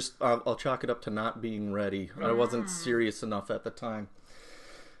 I'll chalk it up to not being ready. I wasn't serious enough at the time.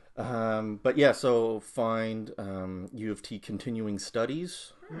 But yeah, so find U of T continuing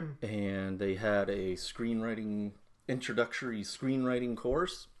studies, and they had a introductory screenwriting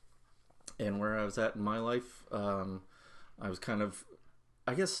course. And where I was at in my life, I was kind of,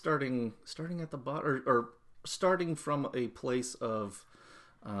 I guess, starting at the bottom, or starting from a place of,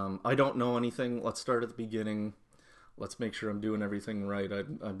 I don't know anything. Let's start at the beginning. Let's make sure I'm doing everything right.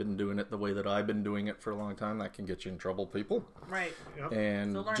 I've been doing it the way that I've been doing it for a long time. That can get you in trouble, people. Right. Yep.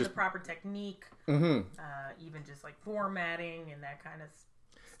 And So learn the proper technique, even just like formatting and that kind of stuff.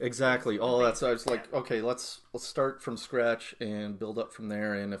 Exactly, all that. So I was like, okay, let's start from scratch and build up from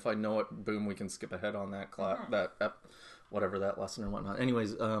there. And if I know it, boom, we can skip ahead on that class, whatever that lesson or whatnot.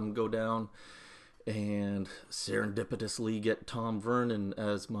 Anyways, go down and serendipitously get Tom Vernon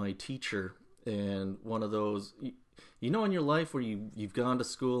as my teacher. And one of those, in your life where you've gone to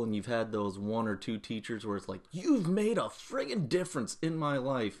school and you've had those one or two teachers where it's like, you've made a friggin' difference in my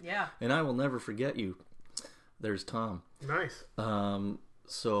life. Yeah. And I will never forget you. There's Tom. Nice.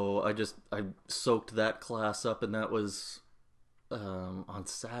 So I soaked that class up, and that was on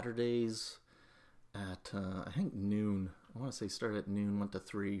Saturdays at I think noon. I want to say started at noon, went to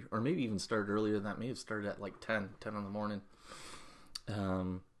 3, or maybe even started earlier than that. Maybe it started at like 10 in the morning.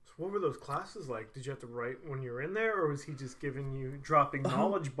 So what were those classes like? Did you have to write when you were in there, or was he just dropping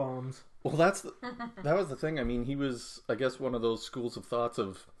knowledge bombs? Well, that was the thing. I mean, he was, I guess, one of those schools of thoughts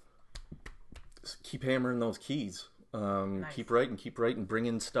of keep hammering those keys. Nice. Keep writing,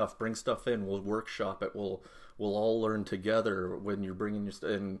 bring stuff in. We'll workshop it. We'll all learn together when you're bringing your stuff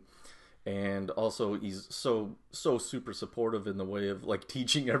in. And also he's so super supportive in the way of like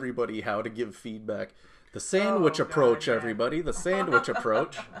teaching everybody how to give feedback. The sandwich approach, yeah. Everybody, the sandwich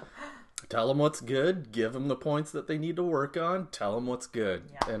approach. Tell them what's good, give them the points that they need to work on, tell them what's good,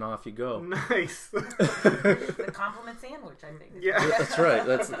 and off you go. Nice. The compliment sandwich, I think. Yeah, that's right.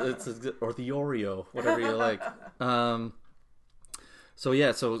 Or the Oreo, whatever you like.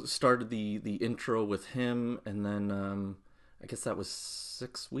 So started the intro with him, and then I guess that was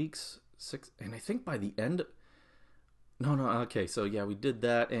 6 weeks. And I think by the end, okay. So yeah, we did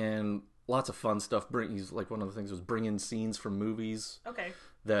that, and lots of fun stuff. He's like, one of the things was bring in scenes from movies. Okay.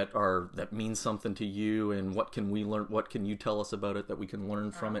 That means something to you, and what can we learn? What can you tell us about it that we can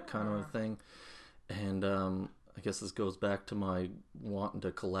learn from it, kind of a thing. And I guess this goes back to my wanting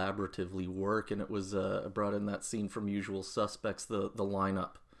to collaboratively work, and it was I brought in that scene from Usual Suspects, the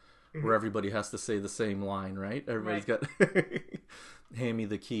lineup where everybody has to say the same line, right? Everybody's got hand me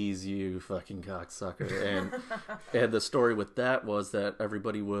the keys, you fucking cocksucker. And the story with that was that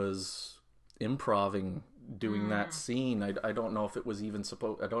everybody was improving doing that scene. I don't know if it was even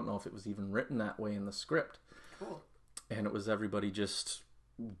I don't know if it was even written that way in the script. Cool. And it was everybody just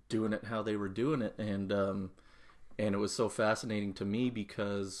doing it how they were doing it, and it was so fascinating to me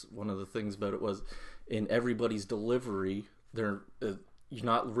because one of the things about it was in everybody's delivery, they're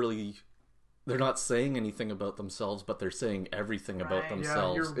not saying anything about themselves, but they're saying everything about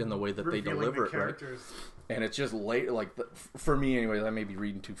themselves in the way that they deliver it, right? And it's just for me anyway, I may be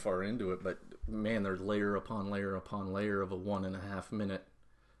reading too far into it, but man, there's layer upon layer upon layer of a 1.5 minute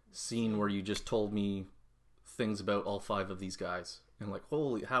scene where you just told me things about all 5 of these guys, and like,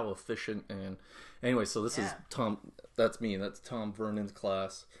 holy, how efficient. And anyway, so this is Tom, that's Tom Vernon's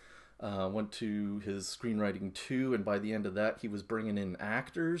class. Went to his screenwriting 2, and by the end of that he was bringing in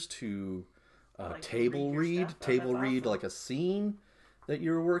actors to table read awesome. Like a scene that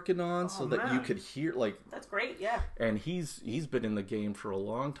you were working on, so that you could hear, like, that's great. Yeah. And he's been in the game for a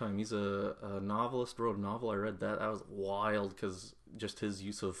long time. He's a novelist, wrote a novel. I read that was wild, because just his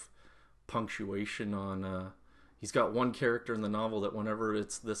use of punctuation on he's got one character in the novel that whenever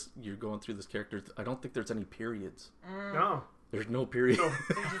it's this, you're going through this character, I don't think there's any periods. No. There's no period. So,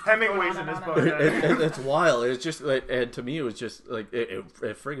 Hemingway's in his book. It's wild. It's just like, and to me, it was just like it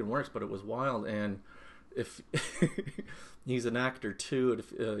friggin' works, but it was wild. And if he's an actor too, and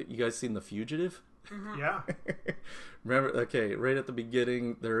if you guys seen The Fugitive? Mm-hmm. Yeah. Remember? Okay, right at the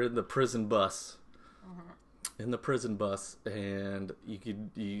beginning, they're in the prison bus. Mm-hmm. In the prison bus, and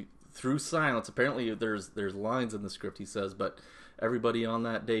you through silence. Apparently, there's lines in the script. He says, but everybody on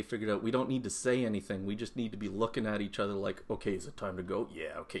that day figured out we don't need to say anything. We just need to be looking at each other like, okay, is it time to go?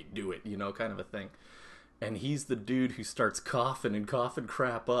 Yeah, okay, do it. Kind of a thing. And he's the dude who starts coughing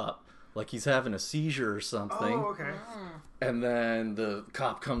crap up, like he's having a seizure or something. Oh, okay. And then the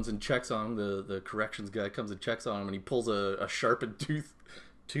cop comes and checks on him. The corrections guy comes and checks on him, and he pulls a sharpened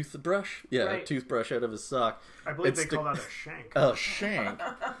toothbrush? Yeah, right. A toothbrush out of his sock. I believe they call that a shank. A shank.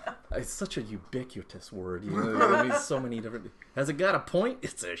 It's such a ubiquitous word. It means so many different... Has it got a point?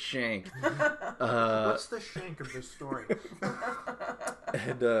 It's a shank. What's the shank of this story?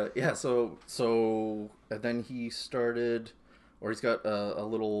 And so and then he started, or he's got a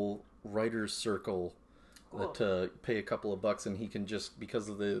little writer's circle that pay a couple of bucks, and he can just, because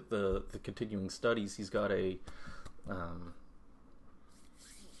of the continuing studies, he's got a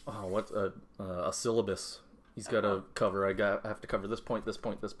syllabus. He's got to cover. I have to cover this point, this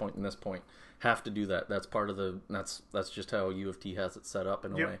point, this point, and this point. Have to do that. That's part of the. That's just how U of T has it set up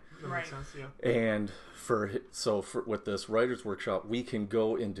in a way. That makes sense. Yeah. And for with this writers workshop, we can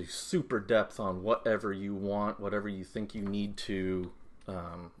go into super depth on whatever you want, whatever you think you need to,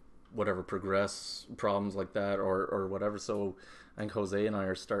 whatever progress problems like that, or whatever. So I think Jose and I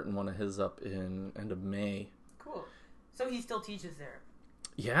are starting one of his up in end of May. Cool. So he still teaches there.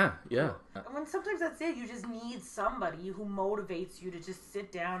 Yeah. When sometimes that's it. You just need somebody who motivates you to just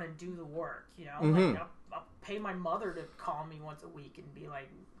sit down and do the work. Mm-hmm. Like I'll pay my mother to call me once a week and be like,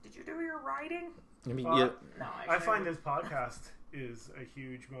 "Did you do your writing?" I mean, No, I find this podcast is a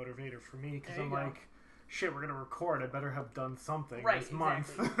huge motivator for me, because I'm like, shit, we're gonna record. I better have done something this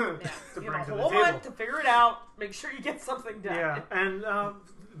month to bring to the table. You have a whole month to figure it out. Make sure you get something done. Yeah, and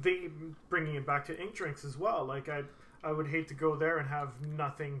bringing it back to ink drinks as well. Like I would hate to go there and have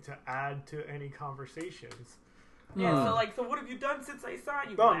nothing to add to any conversations. Yeah, so what have you done since I saw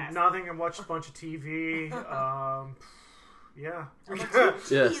you last? Nothing. I watched a bunch of TV. Yeah.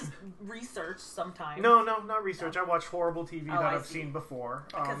 Please research sometimes. No, not research. I watch horrible TV that I've seen before.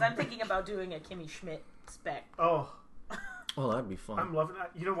 Because I'm thinking about doing a Kimmy Schmidt spec. Oh, that'd be fun. I'm loving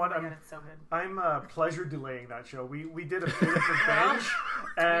that. You know what? It's so good. I'm pleasure delaying that show. We did a bit of a binge,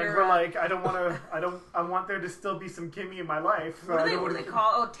 and we're like, I want there to still be some Kimmy in my life. So what do they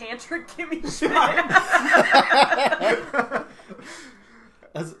call? Oh, tantric Kimmy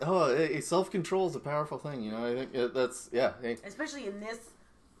Schmidt. Self-control is a powerful thing. I think that's especially in this,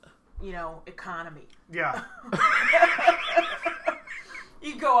 economy. Yeah.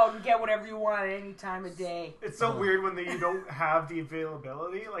 You go out and get whatever you want at any time of day. It's so weird when you don't have the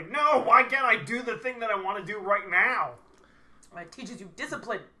availability. Like, no, why can't I do the thing that I want to do right now? It teaches you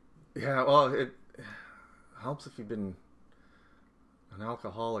discipline. Yeah, well, it helps if you've been an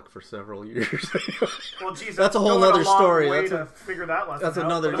alcoholic for several years. Well, geez, that's a whole other story. To figure that lesson that's out,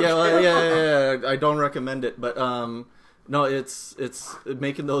 another. Yeah. I don't recommend it, but no, it's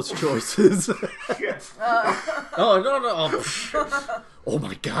making those choices. Oh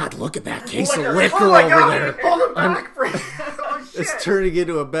my God! Look at that case of liquor over there. Hold it back, oh shit. It's turning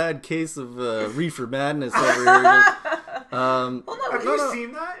into a bad case of reefer madness over here. Well, no, Have you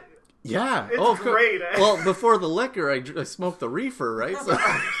seen that? Yeah. It's great. Eh? Well, before the liquor, I smoked the reefer, right? So,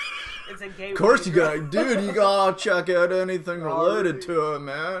 it's a gay. of course, you gotta check out anything related to it,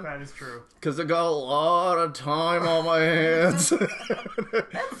 man. That is true. Because I got a lot of time on my hands.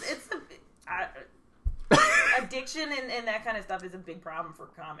 Addiction and that kind of stuff is a big problem for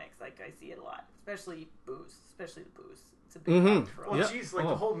comics. Like, I see it a lot, especially booze. Especially the booze. It's a big problem for Well, geez, like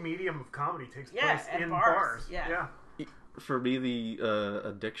the whole medium of comedy takes place in bars. Yeah. For me, the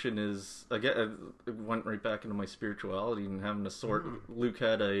addiction is, again, it went right back into my spirituality and having to sort. Luke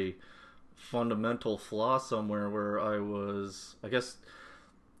had a fundamental flaw somewhere where I was, I guess,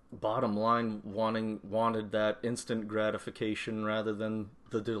 bottom line, wanted that instant gratification rather than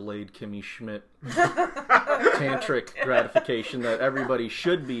the delayed Kimmy Schmidt tantric gratification that everybody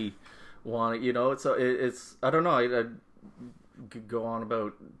should be wanting. You know, it's I don't know. I could go on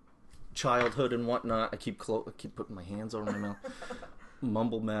about childhood and whatnot. I keep putting my hands over my mouth.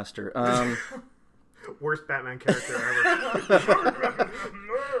 Mumble master. Worst Batman character ever.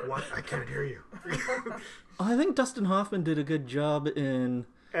 What? I can't hear you. I think Dustin Hoffman did a good job in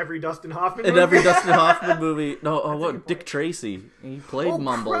every Dustin Hoffman movie. In every Dustin Hoffman movie. No, what? Dick Tracy. He played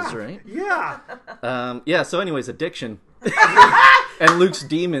Mumbles, crap. right? Yeah. Yeah. So, anyways, addiction and Luke's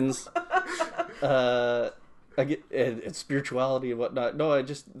demons. I get and spirituality and whatnot. No, I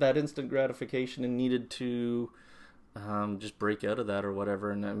just that instant gratification and needed to just break out of that or whatever,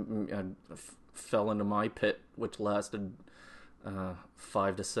 and I fell into my pit, which lasted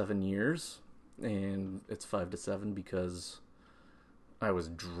 5 to 7 years, and it's 5 to 7 because I was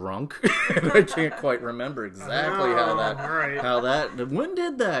drunk and I can't quite remember exactly how that when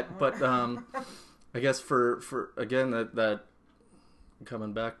did that, but I guess for again that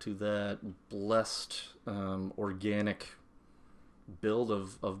coming back to that blessed organic build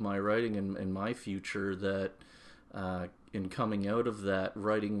of my writing and my future, that in coming out of that,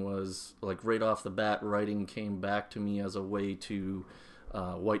 writing was like right off the bat, writing came back to me as a way to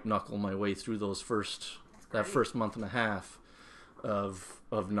white knuckle my way through that first month and a half of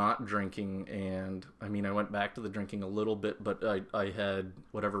not drinking. And I mean, I went back to the drinking a little bit, but I had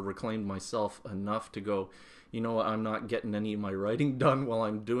reclaimed myself enough to go, you know what, I'm not getting any of my writing done while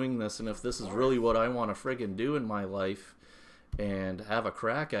I'm doing this, and if this is really what I want to friggin' do in my life and have a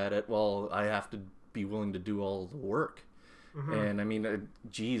crack at it, well, I have to be willing to do all the work. And I mean, I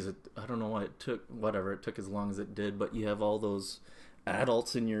don't know why it took as long as it did, but you have all those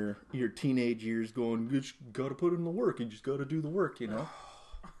adults in your teenage years going, you just gotta put in the work, you just gotta do the work, you know?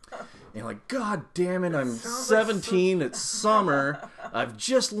 And you're like, God damn it, I'm 17, it's summer, I've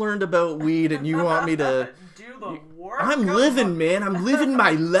just learned about weed, and you want me to do the work? I'm living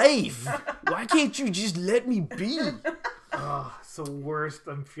my life. Why can't you just let me be? Oh, it's the worst.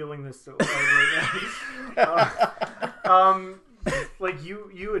 I'm feeling this so hard right now. Like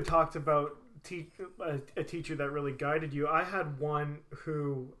you had talked about a teacher that really guided you. I had one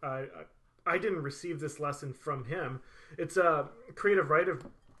who I didn't receive this lesson from him. It's a creative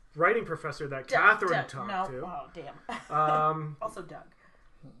writing professor that Catherine talked to. Oh, damn. Also Doug.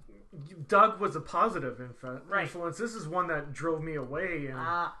 Doug was a positive influence. This is one that drove me away.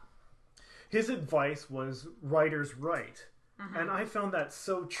 And his advice was writers write. And I found that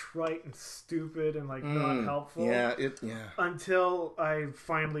so trite and stupid and like not helpful. Yeah. Until I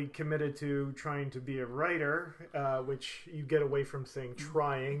finally committed to trying to be a writer, which you get away from saying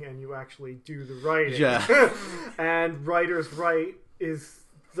trying and you actually do the writing. Yeah. And writers write is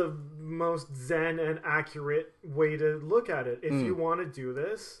the most zen and accurate way to look at it. If you want to do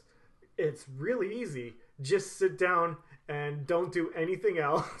this, it's really easy. Just sit down and don't do anything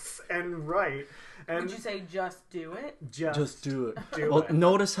else and write. And would you say just do it? Just do it.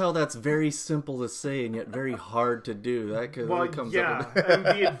 Notice how that's very simple to say and yet very hard to do. That really comes up with... and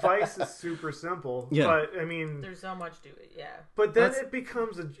the advice is super simple. Yeah. But I mean, there's so much to it. Yeah. But then it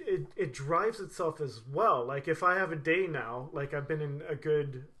becomes it drives itself as well. Like if I have a day now, like I've been in a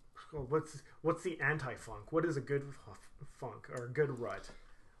good, what's the anti-funk? What is a good funk or a good rut?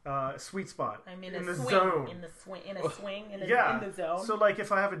 Sweet spot. I'm in the zone. In the zone. So like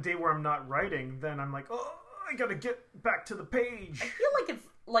if I have a day where I'm not writing, then I'm like, oh, I gotta get back to the page. I feel like it's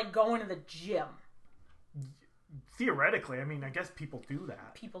like going to the gym. Theoretically, I mean, I guess people do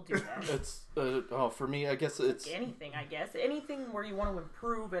that. People do that. It's for me, I guess it's anything. I guess anything where you want to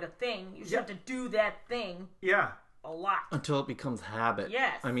improve at a thing, you just have to do that thing. Yeah. A lot until it becomes habit.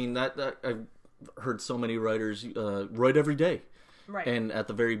 Yes. I mean that I've heard so many writers write every day. Right. And at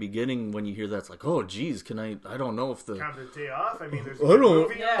the very beginning, when you hear that, it's like, oh, geez, I don't know if the... Kind of a day off. I mean, there's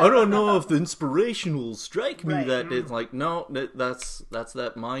I don't know if the inspiration will strike me. Right. That it's like, no, that's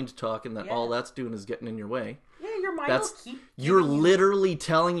that mind talking that all that's doing is getting in your way. Yeah, your mind will keep... You're literally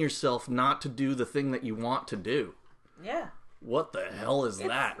telling yourself not to do the thing that you want to do. Yeah. What the hell is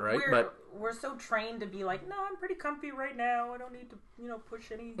that, right? We're so trained to be like, no, I'm pretty comfy right now. I don't need to,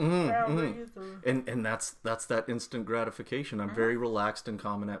 push any boundaries. And that's that instant gratification. I'm very relaxed and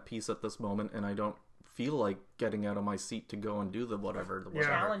calm and at peace at this moment, and I don't feel like getting out of my seat to go and do the whatever.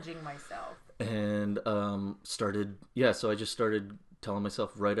 Challenging myself. And so I just started telling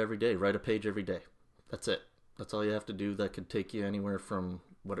myself, write every day, write a page every day. That's it. That's all you have to do. That could take you anywhere from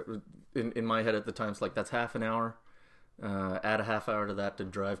in my head at the time, it's like, that's half an hour. Add a half hour to that to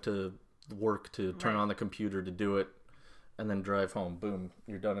drive to work, to turn on the computer to do it, and then drive home. Boom,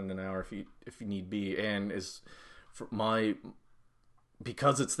 you're done in an hour if you need be. And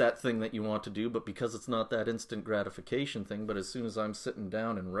because it's that thing that you want to do, but because it's not that instant gratification thing. But as soon as I'm sitting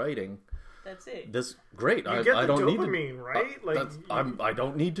down and writing, that's it. This great. You get I the don't dopamine, need to, right? I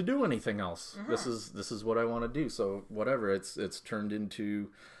don't need to do anything else. This is what I want to do. So whatever. It's turned into.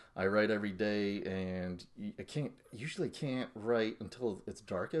 I write every day, and I usually can't write until it's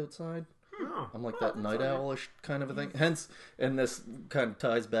dark outside. I'm like that night owlish kind of a thing. Hence, and this kind of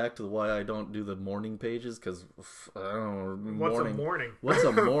ties back to why I don't do the morning pages, because I don't know. What's a morning? What's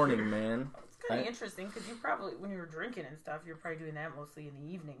a morning, man? It's kind of interesting, because you probably, when you were drinking and stuff, you're probably doing that mostly in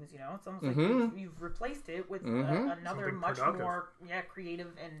the evenings. It's almost like you've replaced it with another something much productive. more creative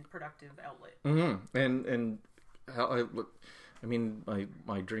and productive outlet. And how I mean,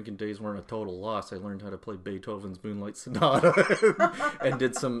 my drinking days weren't a total loss. I learned how to play Beethoven's Moonlight Sonata and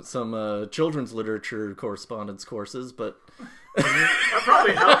did some children's literature correspondence courses, but... That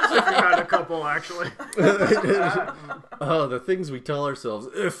probably helps if you had a couple, actually. Oh, the things we tell ourselves.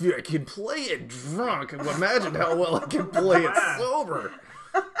 If you can play it drunk, imagine how well I can play it sober.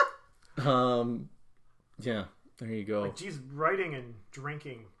 Yeah, there you go. Like, geez, writing and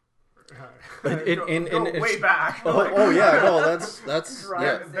drinking... Go way back. That's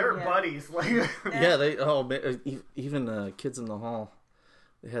they're buddies. Even Kids in the Hall.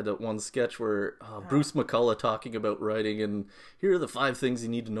 They had that one sketch where Bruce McCullough talking about writing, and here are the 5 things you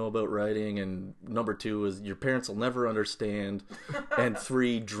need to know about writing, and number 2 is your parents will never understand, and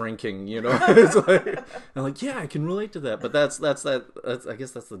 3, drinking. It's like, I'm like, yeah, I can relate to that, but that's I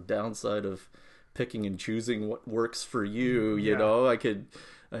guess that's the downside of picking and choosing what works for you.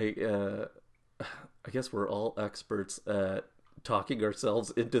 I guess we're all experts at talking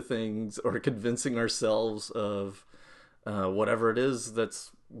ourselves into things or convincing ourselves of whatever it is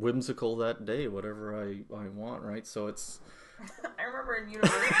that's whimsical that day, whatever I want, right? So it's... I remember in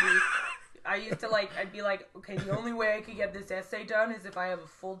university, I used to I'd be like, okay, the only way I could get this essay done is if I have a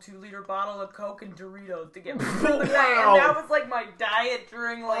full 2-liter bottle of Coke and Doritos to get me through the day. And that was my diet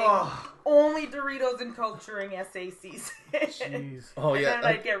during only Doritos and Coke during essay season. Jeez. Oh yeah. And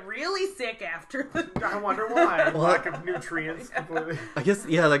then I'd get really sick after. I wonder why. Lack of nutrients. Completely. I guess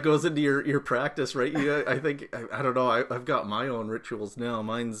that goes into your practice, right? I think I don't know. I've got my own rituals now.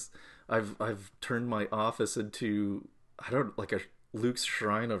 I've turned my office into a Luke's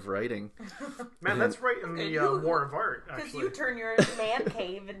shrine of writing. Man, that's right in the War of Art, actually. Because you turn your man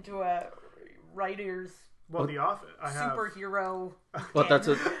cave into a writer's the office. superhero. But that's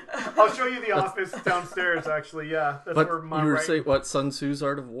it. I'll show you the office downstairs, actually. Yeah, that's where my you were saying, what, Sun Tzu's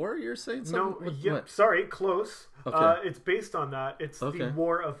Art of War? You're saying something? No, sorry, close. Okay. It's based on that. It's the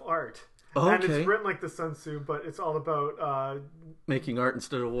War of Art. Okay. And it's written like the Sun Tzu, but it's all about... making art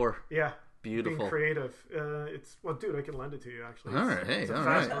instead of war. Yeah. Beautiful. Being creative. Dude, I can lend it to you, actually. All right, hey, it's a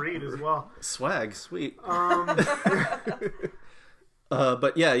fast read as well. Swag, sweet.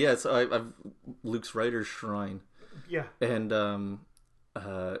 But yeah, so I've Luke's Writer's Shrine. Yeah. And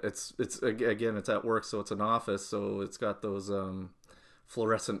it's again, it's at work, so it's an office, so it's got those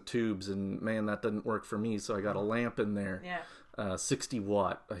fluorescent tubes, and man, that didn't work for me, so I got a lamp in there. Yeah. 60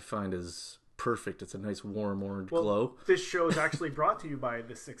 watt, I find is perfect. It's a nice warm orange glow. This show is actually brought to you by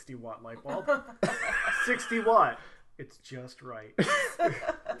the 60 watt light bulb. 60 watt. It's just right.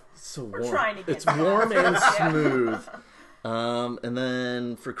 So We're warm. trying to get It's warm and smooth. And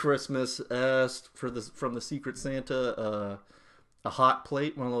then for Christmas, asked from the Secret Santa a hot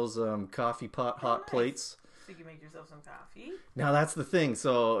plate, one of those coffee pot hot plates. So you can make yourself some coffee. Now that's the thing.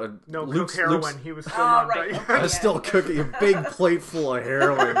 So no Luke's heroin. He was still not right. diet. I was still cooking a big plate full of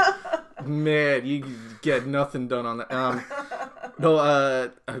heroin. Man, you get nothing done on that. No, I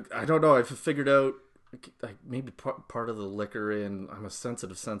don't know. I've figured out maybe part of the liquor, and I'm a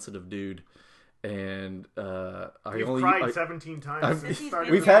sensitive dude, and You've cried 17 times. since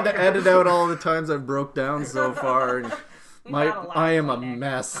starting we've the had to podcast. edit out all the times I've broke down so far. And I am a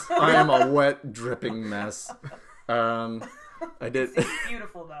mess. I am a wet, dripping mess. I did It's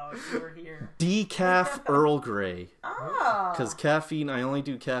beautiful though if you were here. decaf Earl Grey. Oh. Because caffeine, I only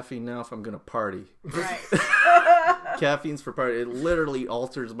do caffeine now if I'm gonna party. Right. Caffeine's for party. It literally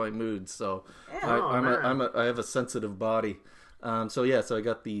alters my mood. So Yeah. I have a sensitive body. So I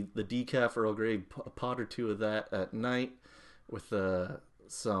got the decaf Earl Grey, a pot or two of that at night with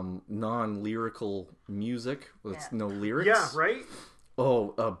some non-lyrical music with no lyrics. Yeah, right?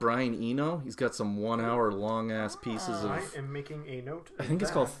 Oh, Brian Eno. He's got some 1 hour long ass pieces of. I am making a note. I think it's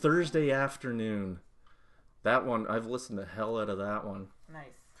of called that. Thursday Afternoon. That one, I've listened the hell out of that one. Nice.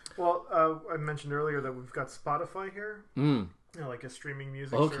 Well, I mentioned earlier that we've got Spotify here. Like a streaming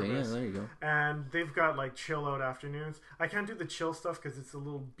music Okay, service. yeah, there you go. And they've got like chill out afternoons. I can't do the chill stuff because it's a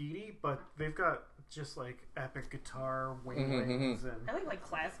little beady, but they've got just like epic guitar wings and I like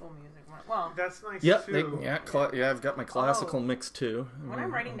classical music. Well, that's nice Yep, too. I've got my classical mix too. when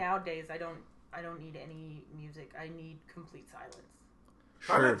I'm writing nowadays, I don't need any music. I need complete silence.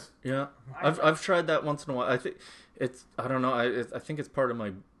 Sure. Yeah, I've tried that once in a while. I think I don't know. I think it's part of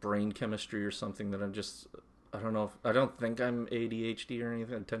my brain chemistry or something that I'm just. I don't know. I don't think I'm ADHD or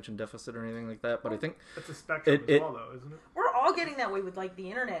anything, attention deficit or anything like that. But I think it's a spectrum as well, though, isn't it? We're all getting that way with like the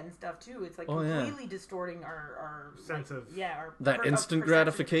internet and stuff too. It's like completely distorting our sense of our that instant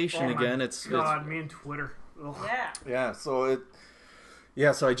gratification again. God, me and Twitter. Ugh. Yeah.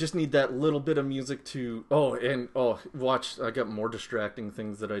 So I just need that little bit of music to. Watch. I got more distracting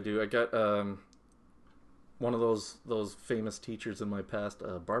things that I do. I got one of those famous teachers in my past,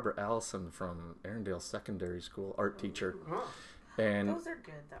 Barbara Allison from Arendelle Secondary School, art teacher. Oh. And those are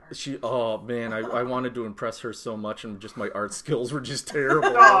good. The art she, I wanted to impress her so much, and just my art skills were just terrible.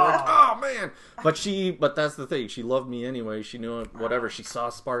 Oh man! But that's the thing. She loved me anyway. She knew whatever. She saw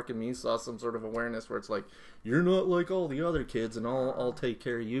a spark in me, saw some sort of awareness where it's like, you're not like all the other kids, and I'll take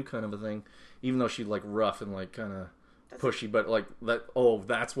care of you, kind of a thing. Even though she's like rough and like kind of pushy, but like that. Oh,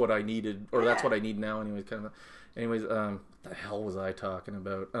 that's what I needed, or that's what I need now. Anyways, kind of. Anyways, the hell was I talking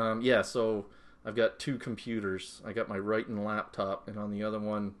about? So I've got two computers. I got my writing laptop, and on the other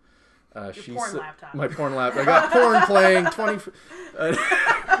one, laptop. My porn laptop. I got porn playing 20.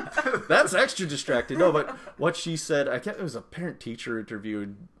 That's extra distracting. No, but what she said, it was a parent-teacher interview,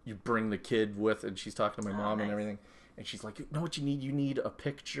 and you bring the kid with, and she's talking to my mom and everything, and she's like, "You know what you need? You need a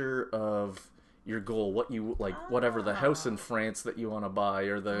picture of your goal, what you like, whatever the house in France that you want to buy,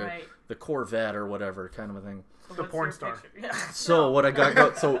 or the Corvette or whatever kind of a thing." So the porn star. Yeah. So what I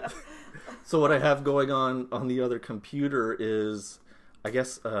got so what I have going on the other computer is, I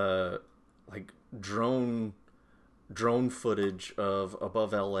guess, like drone footage of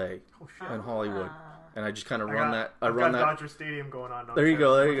above LA and Hollywood, and I just kind of run that. I've got Dodger Stadium going on. There you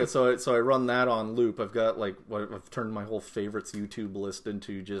go. So I run that on loop. I've got like I've turned my whole favorites YouTube list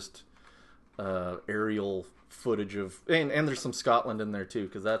into just aerial footage of, and there's some Scotland in there too,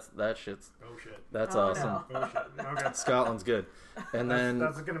 because that shit's that's awesome. No. Oh shit. Okay. Scotland's good. And then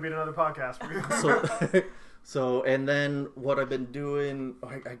that's going to be another podcast for you. So and then what I've been doing,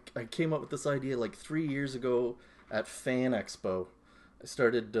 I came up with this idea like 3 years ago at Fan Expo. I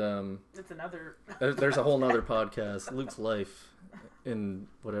started. It's another. There's a whole nother podcast, Luke's Life, in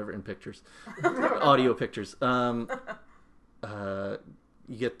pictures, audio pictures.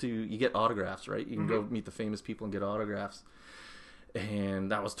 You get autographs, right? You can go meet the famous people and get autographs. And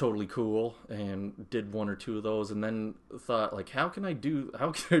that was totally cool, and did one or two of those, and then thought, like, how can I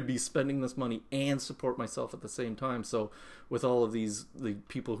be spending this money and support myself at the same time? So with all of the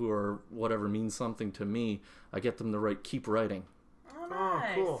people who are whatever means something to me, I get them to write "keep writing." Oh,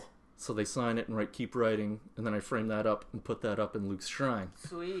 nice. Oh, cool. So they sign it and write "keep writing," and then I frame that up and put that up in Luke's shrine.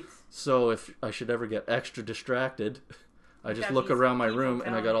 Sweet. So if I should ever get extra distracted, I just look around my room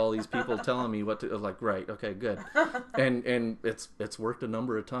and I got all these people telling me what to. I was like, right, okay, good, and it's worked a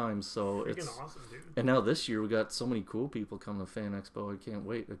number of times. So Freaking it's awesome, dude. And now this year we got so many cool people coming to Fan Expo. I can't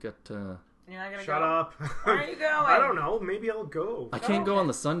wait. I got. You're not gonna Shut go? up. Where are you going? I don't know. Maybe I'll go. I can't go on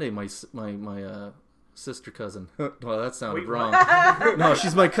the Sunday. My sister cousin. Well, that sounded Wait, wrong. No,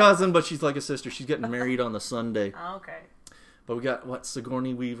 she's my cousin, but she's like a sister. She's getting married on the Sunday. Oh, okay. But we got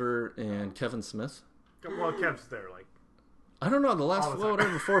Sigourney Weaver and Kevin Smith. Well, Kev's there, like. I don't know, the last All the time.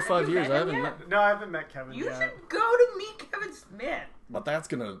 whatever 4 or 5 years I haven't met. No, I haven't met Kevin You yet. should go to meet Kevin Smith. But that's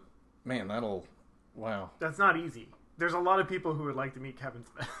gonna, man, wow. That's not easy. There's a lot of people who would like to meet Kevin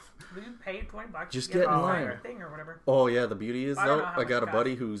Smith. We paid $20. Just to get in a line. thing or whatever. Oh yeah, the beauty is I don't though, know how I got a much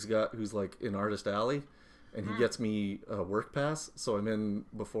buddy who's like in Artist Alley, and he gets me a work pass, so I'm in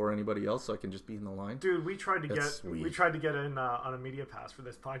before anybody else, so I can just be in the line. Dude, we tried to That's get in on a media pass for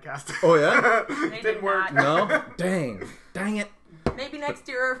this podcast. Oh yeah? They Didn't work. No? Dang it. Maybe next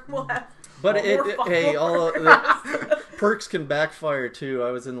year we'll have. But more all the perks can backfire too.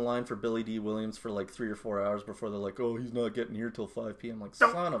 I was in line for Billy D. Williams for like 3 or 4 hours before they're like, "Oh, he's not getting here till 5 p.m." Like,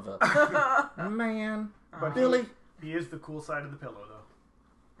 son of a man, But Billy. He is the cool side of the pillow,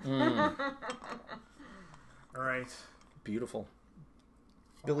 though. All right. Beautiful.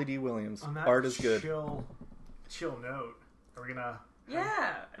 Billy D. Williams. On that Art is good. Chill note. Are we gonna?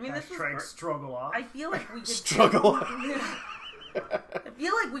 Yeah, I mean, this was. Struggle off. I feel like we could Struggle. I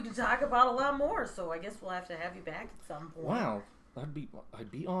feel like we could talk about a lot more, so I guess we'll have to have you back at some point. Wow, I'd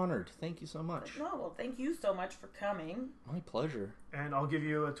be honored. Thank you so much. No, well, thank you so much for coming. My pleasure. And I'll give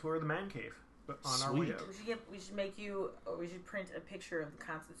you a tour of the man cave on our way Sweet. out. We should print a picture of the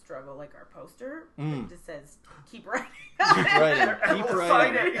constant struggle, like our poster. Mm. It just says, keep writing. Keep writing. Keep We'll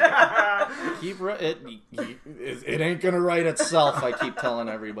writing. sign it. Keep writing. It ain't gonna write itself. I keep telling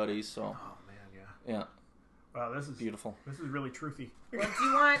everybody. So Oh man, yeah. yeah, Wow, this is beautiful. This is really truthy. Well, do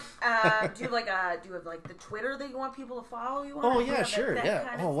you want? Do you have like the Twitter that you want people to follow you on? Oh Do you yeah, have sure, that yeah.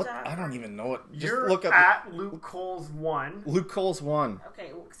 kind Oh, of what? stuff? I don't even know what. Just You're look up at Luke Coles 1. Luke Coles 1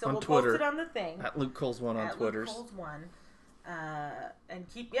 Okay, so on we'll Twitter. post it on the thing. At Luke Coles 1 on At Twitter. Luke Coles 1. And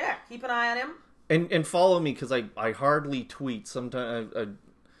keep an eye on him. And follow me because I hardly tweet. Sometimes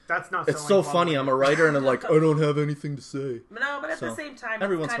That's not. it's so funny. I'm a writer and I'm like, I don't have anything to say. No, but at the So, same time,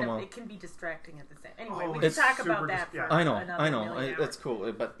 every it's once kind in a of, while. it can be distracting at the same. Anyway, Oh, we can it's talk super about that. yeah. For I know. another million That's hours.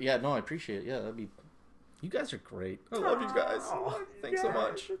 cool. But yeah, no, I appreciate it. Yeah, that'd be. You guys are great. I love you guys. Aw, Thanks so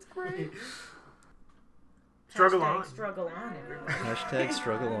much. It's great. Struggle on. Struggle on, everybody. Hashtag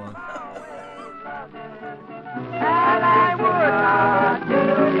struggle on. And I would not do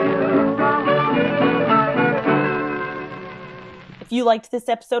you wrong. If you liked this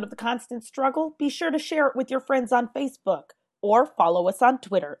episode of The Constant Struggle, be sure to share it with your friends on Facebook or follow us on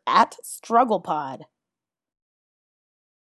Twitter @StrugglePod.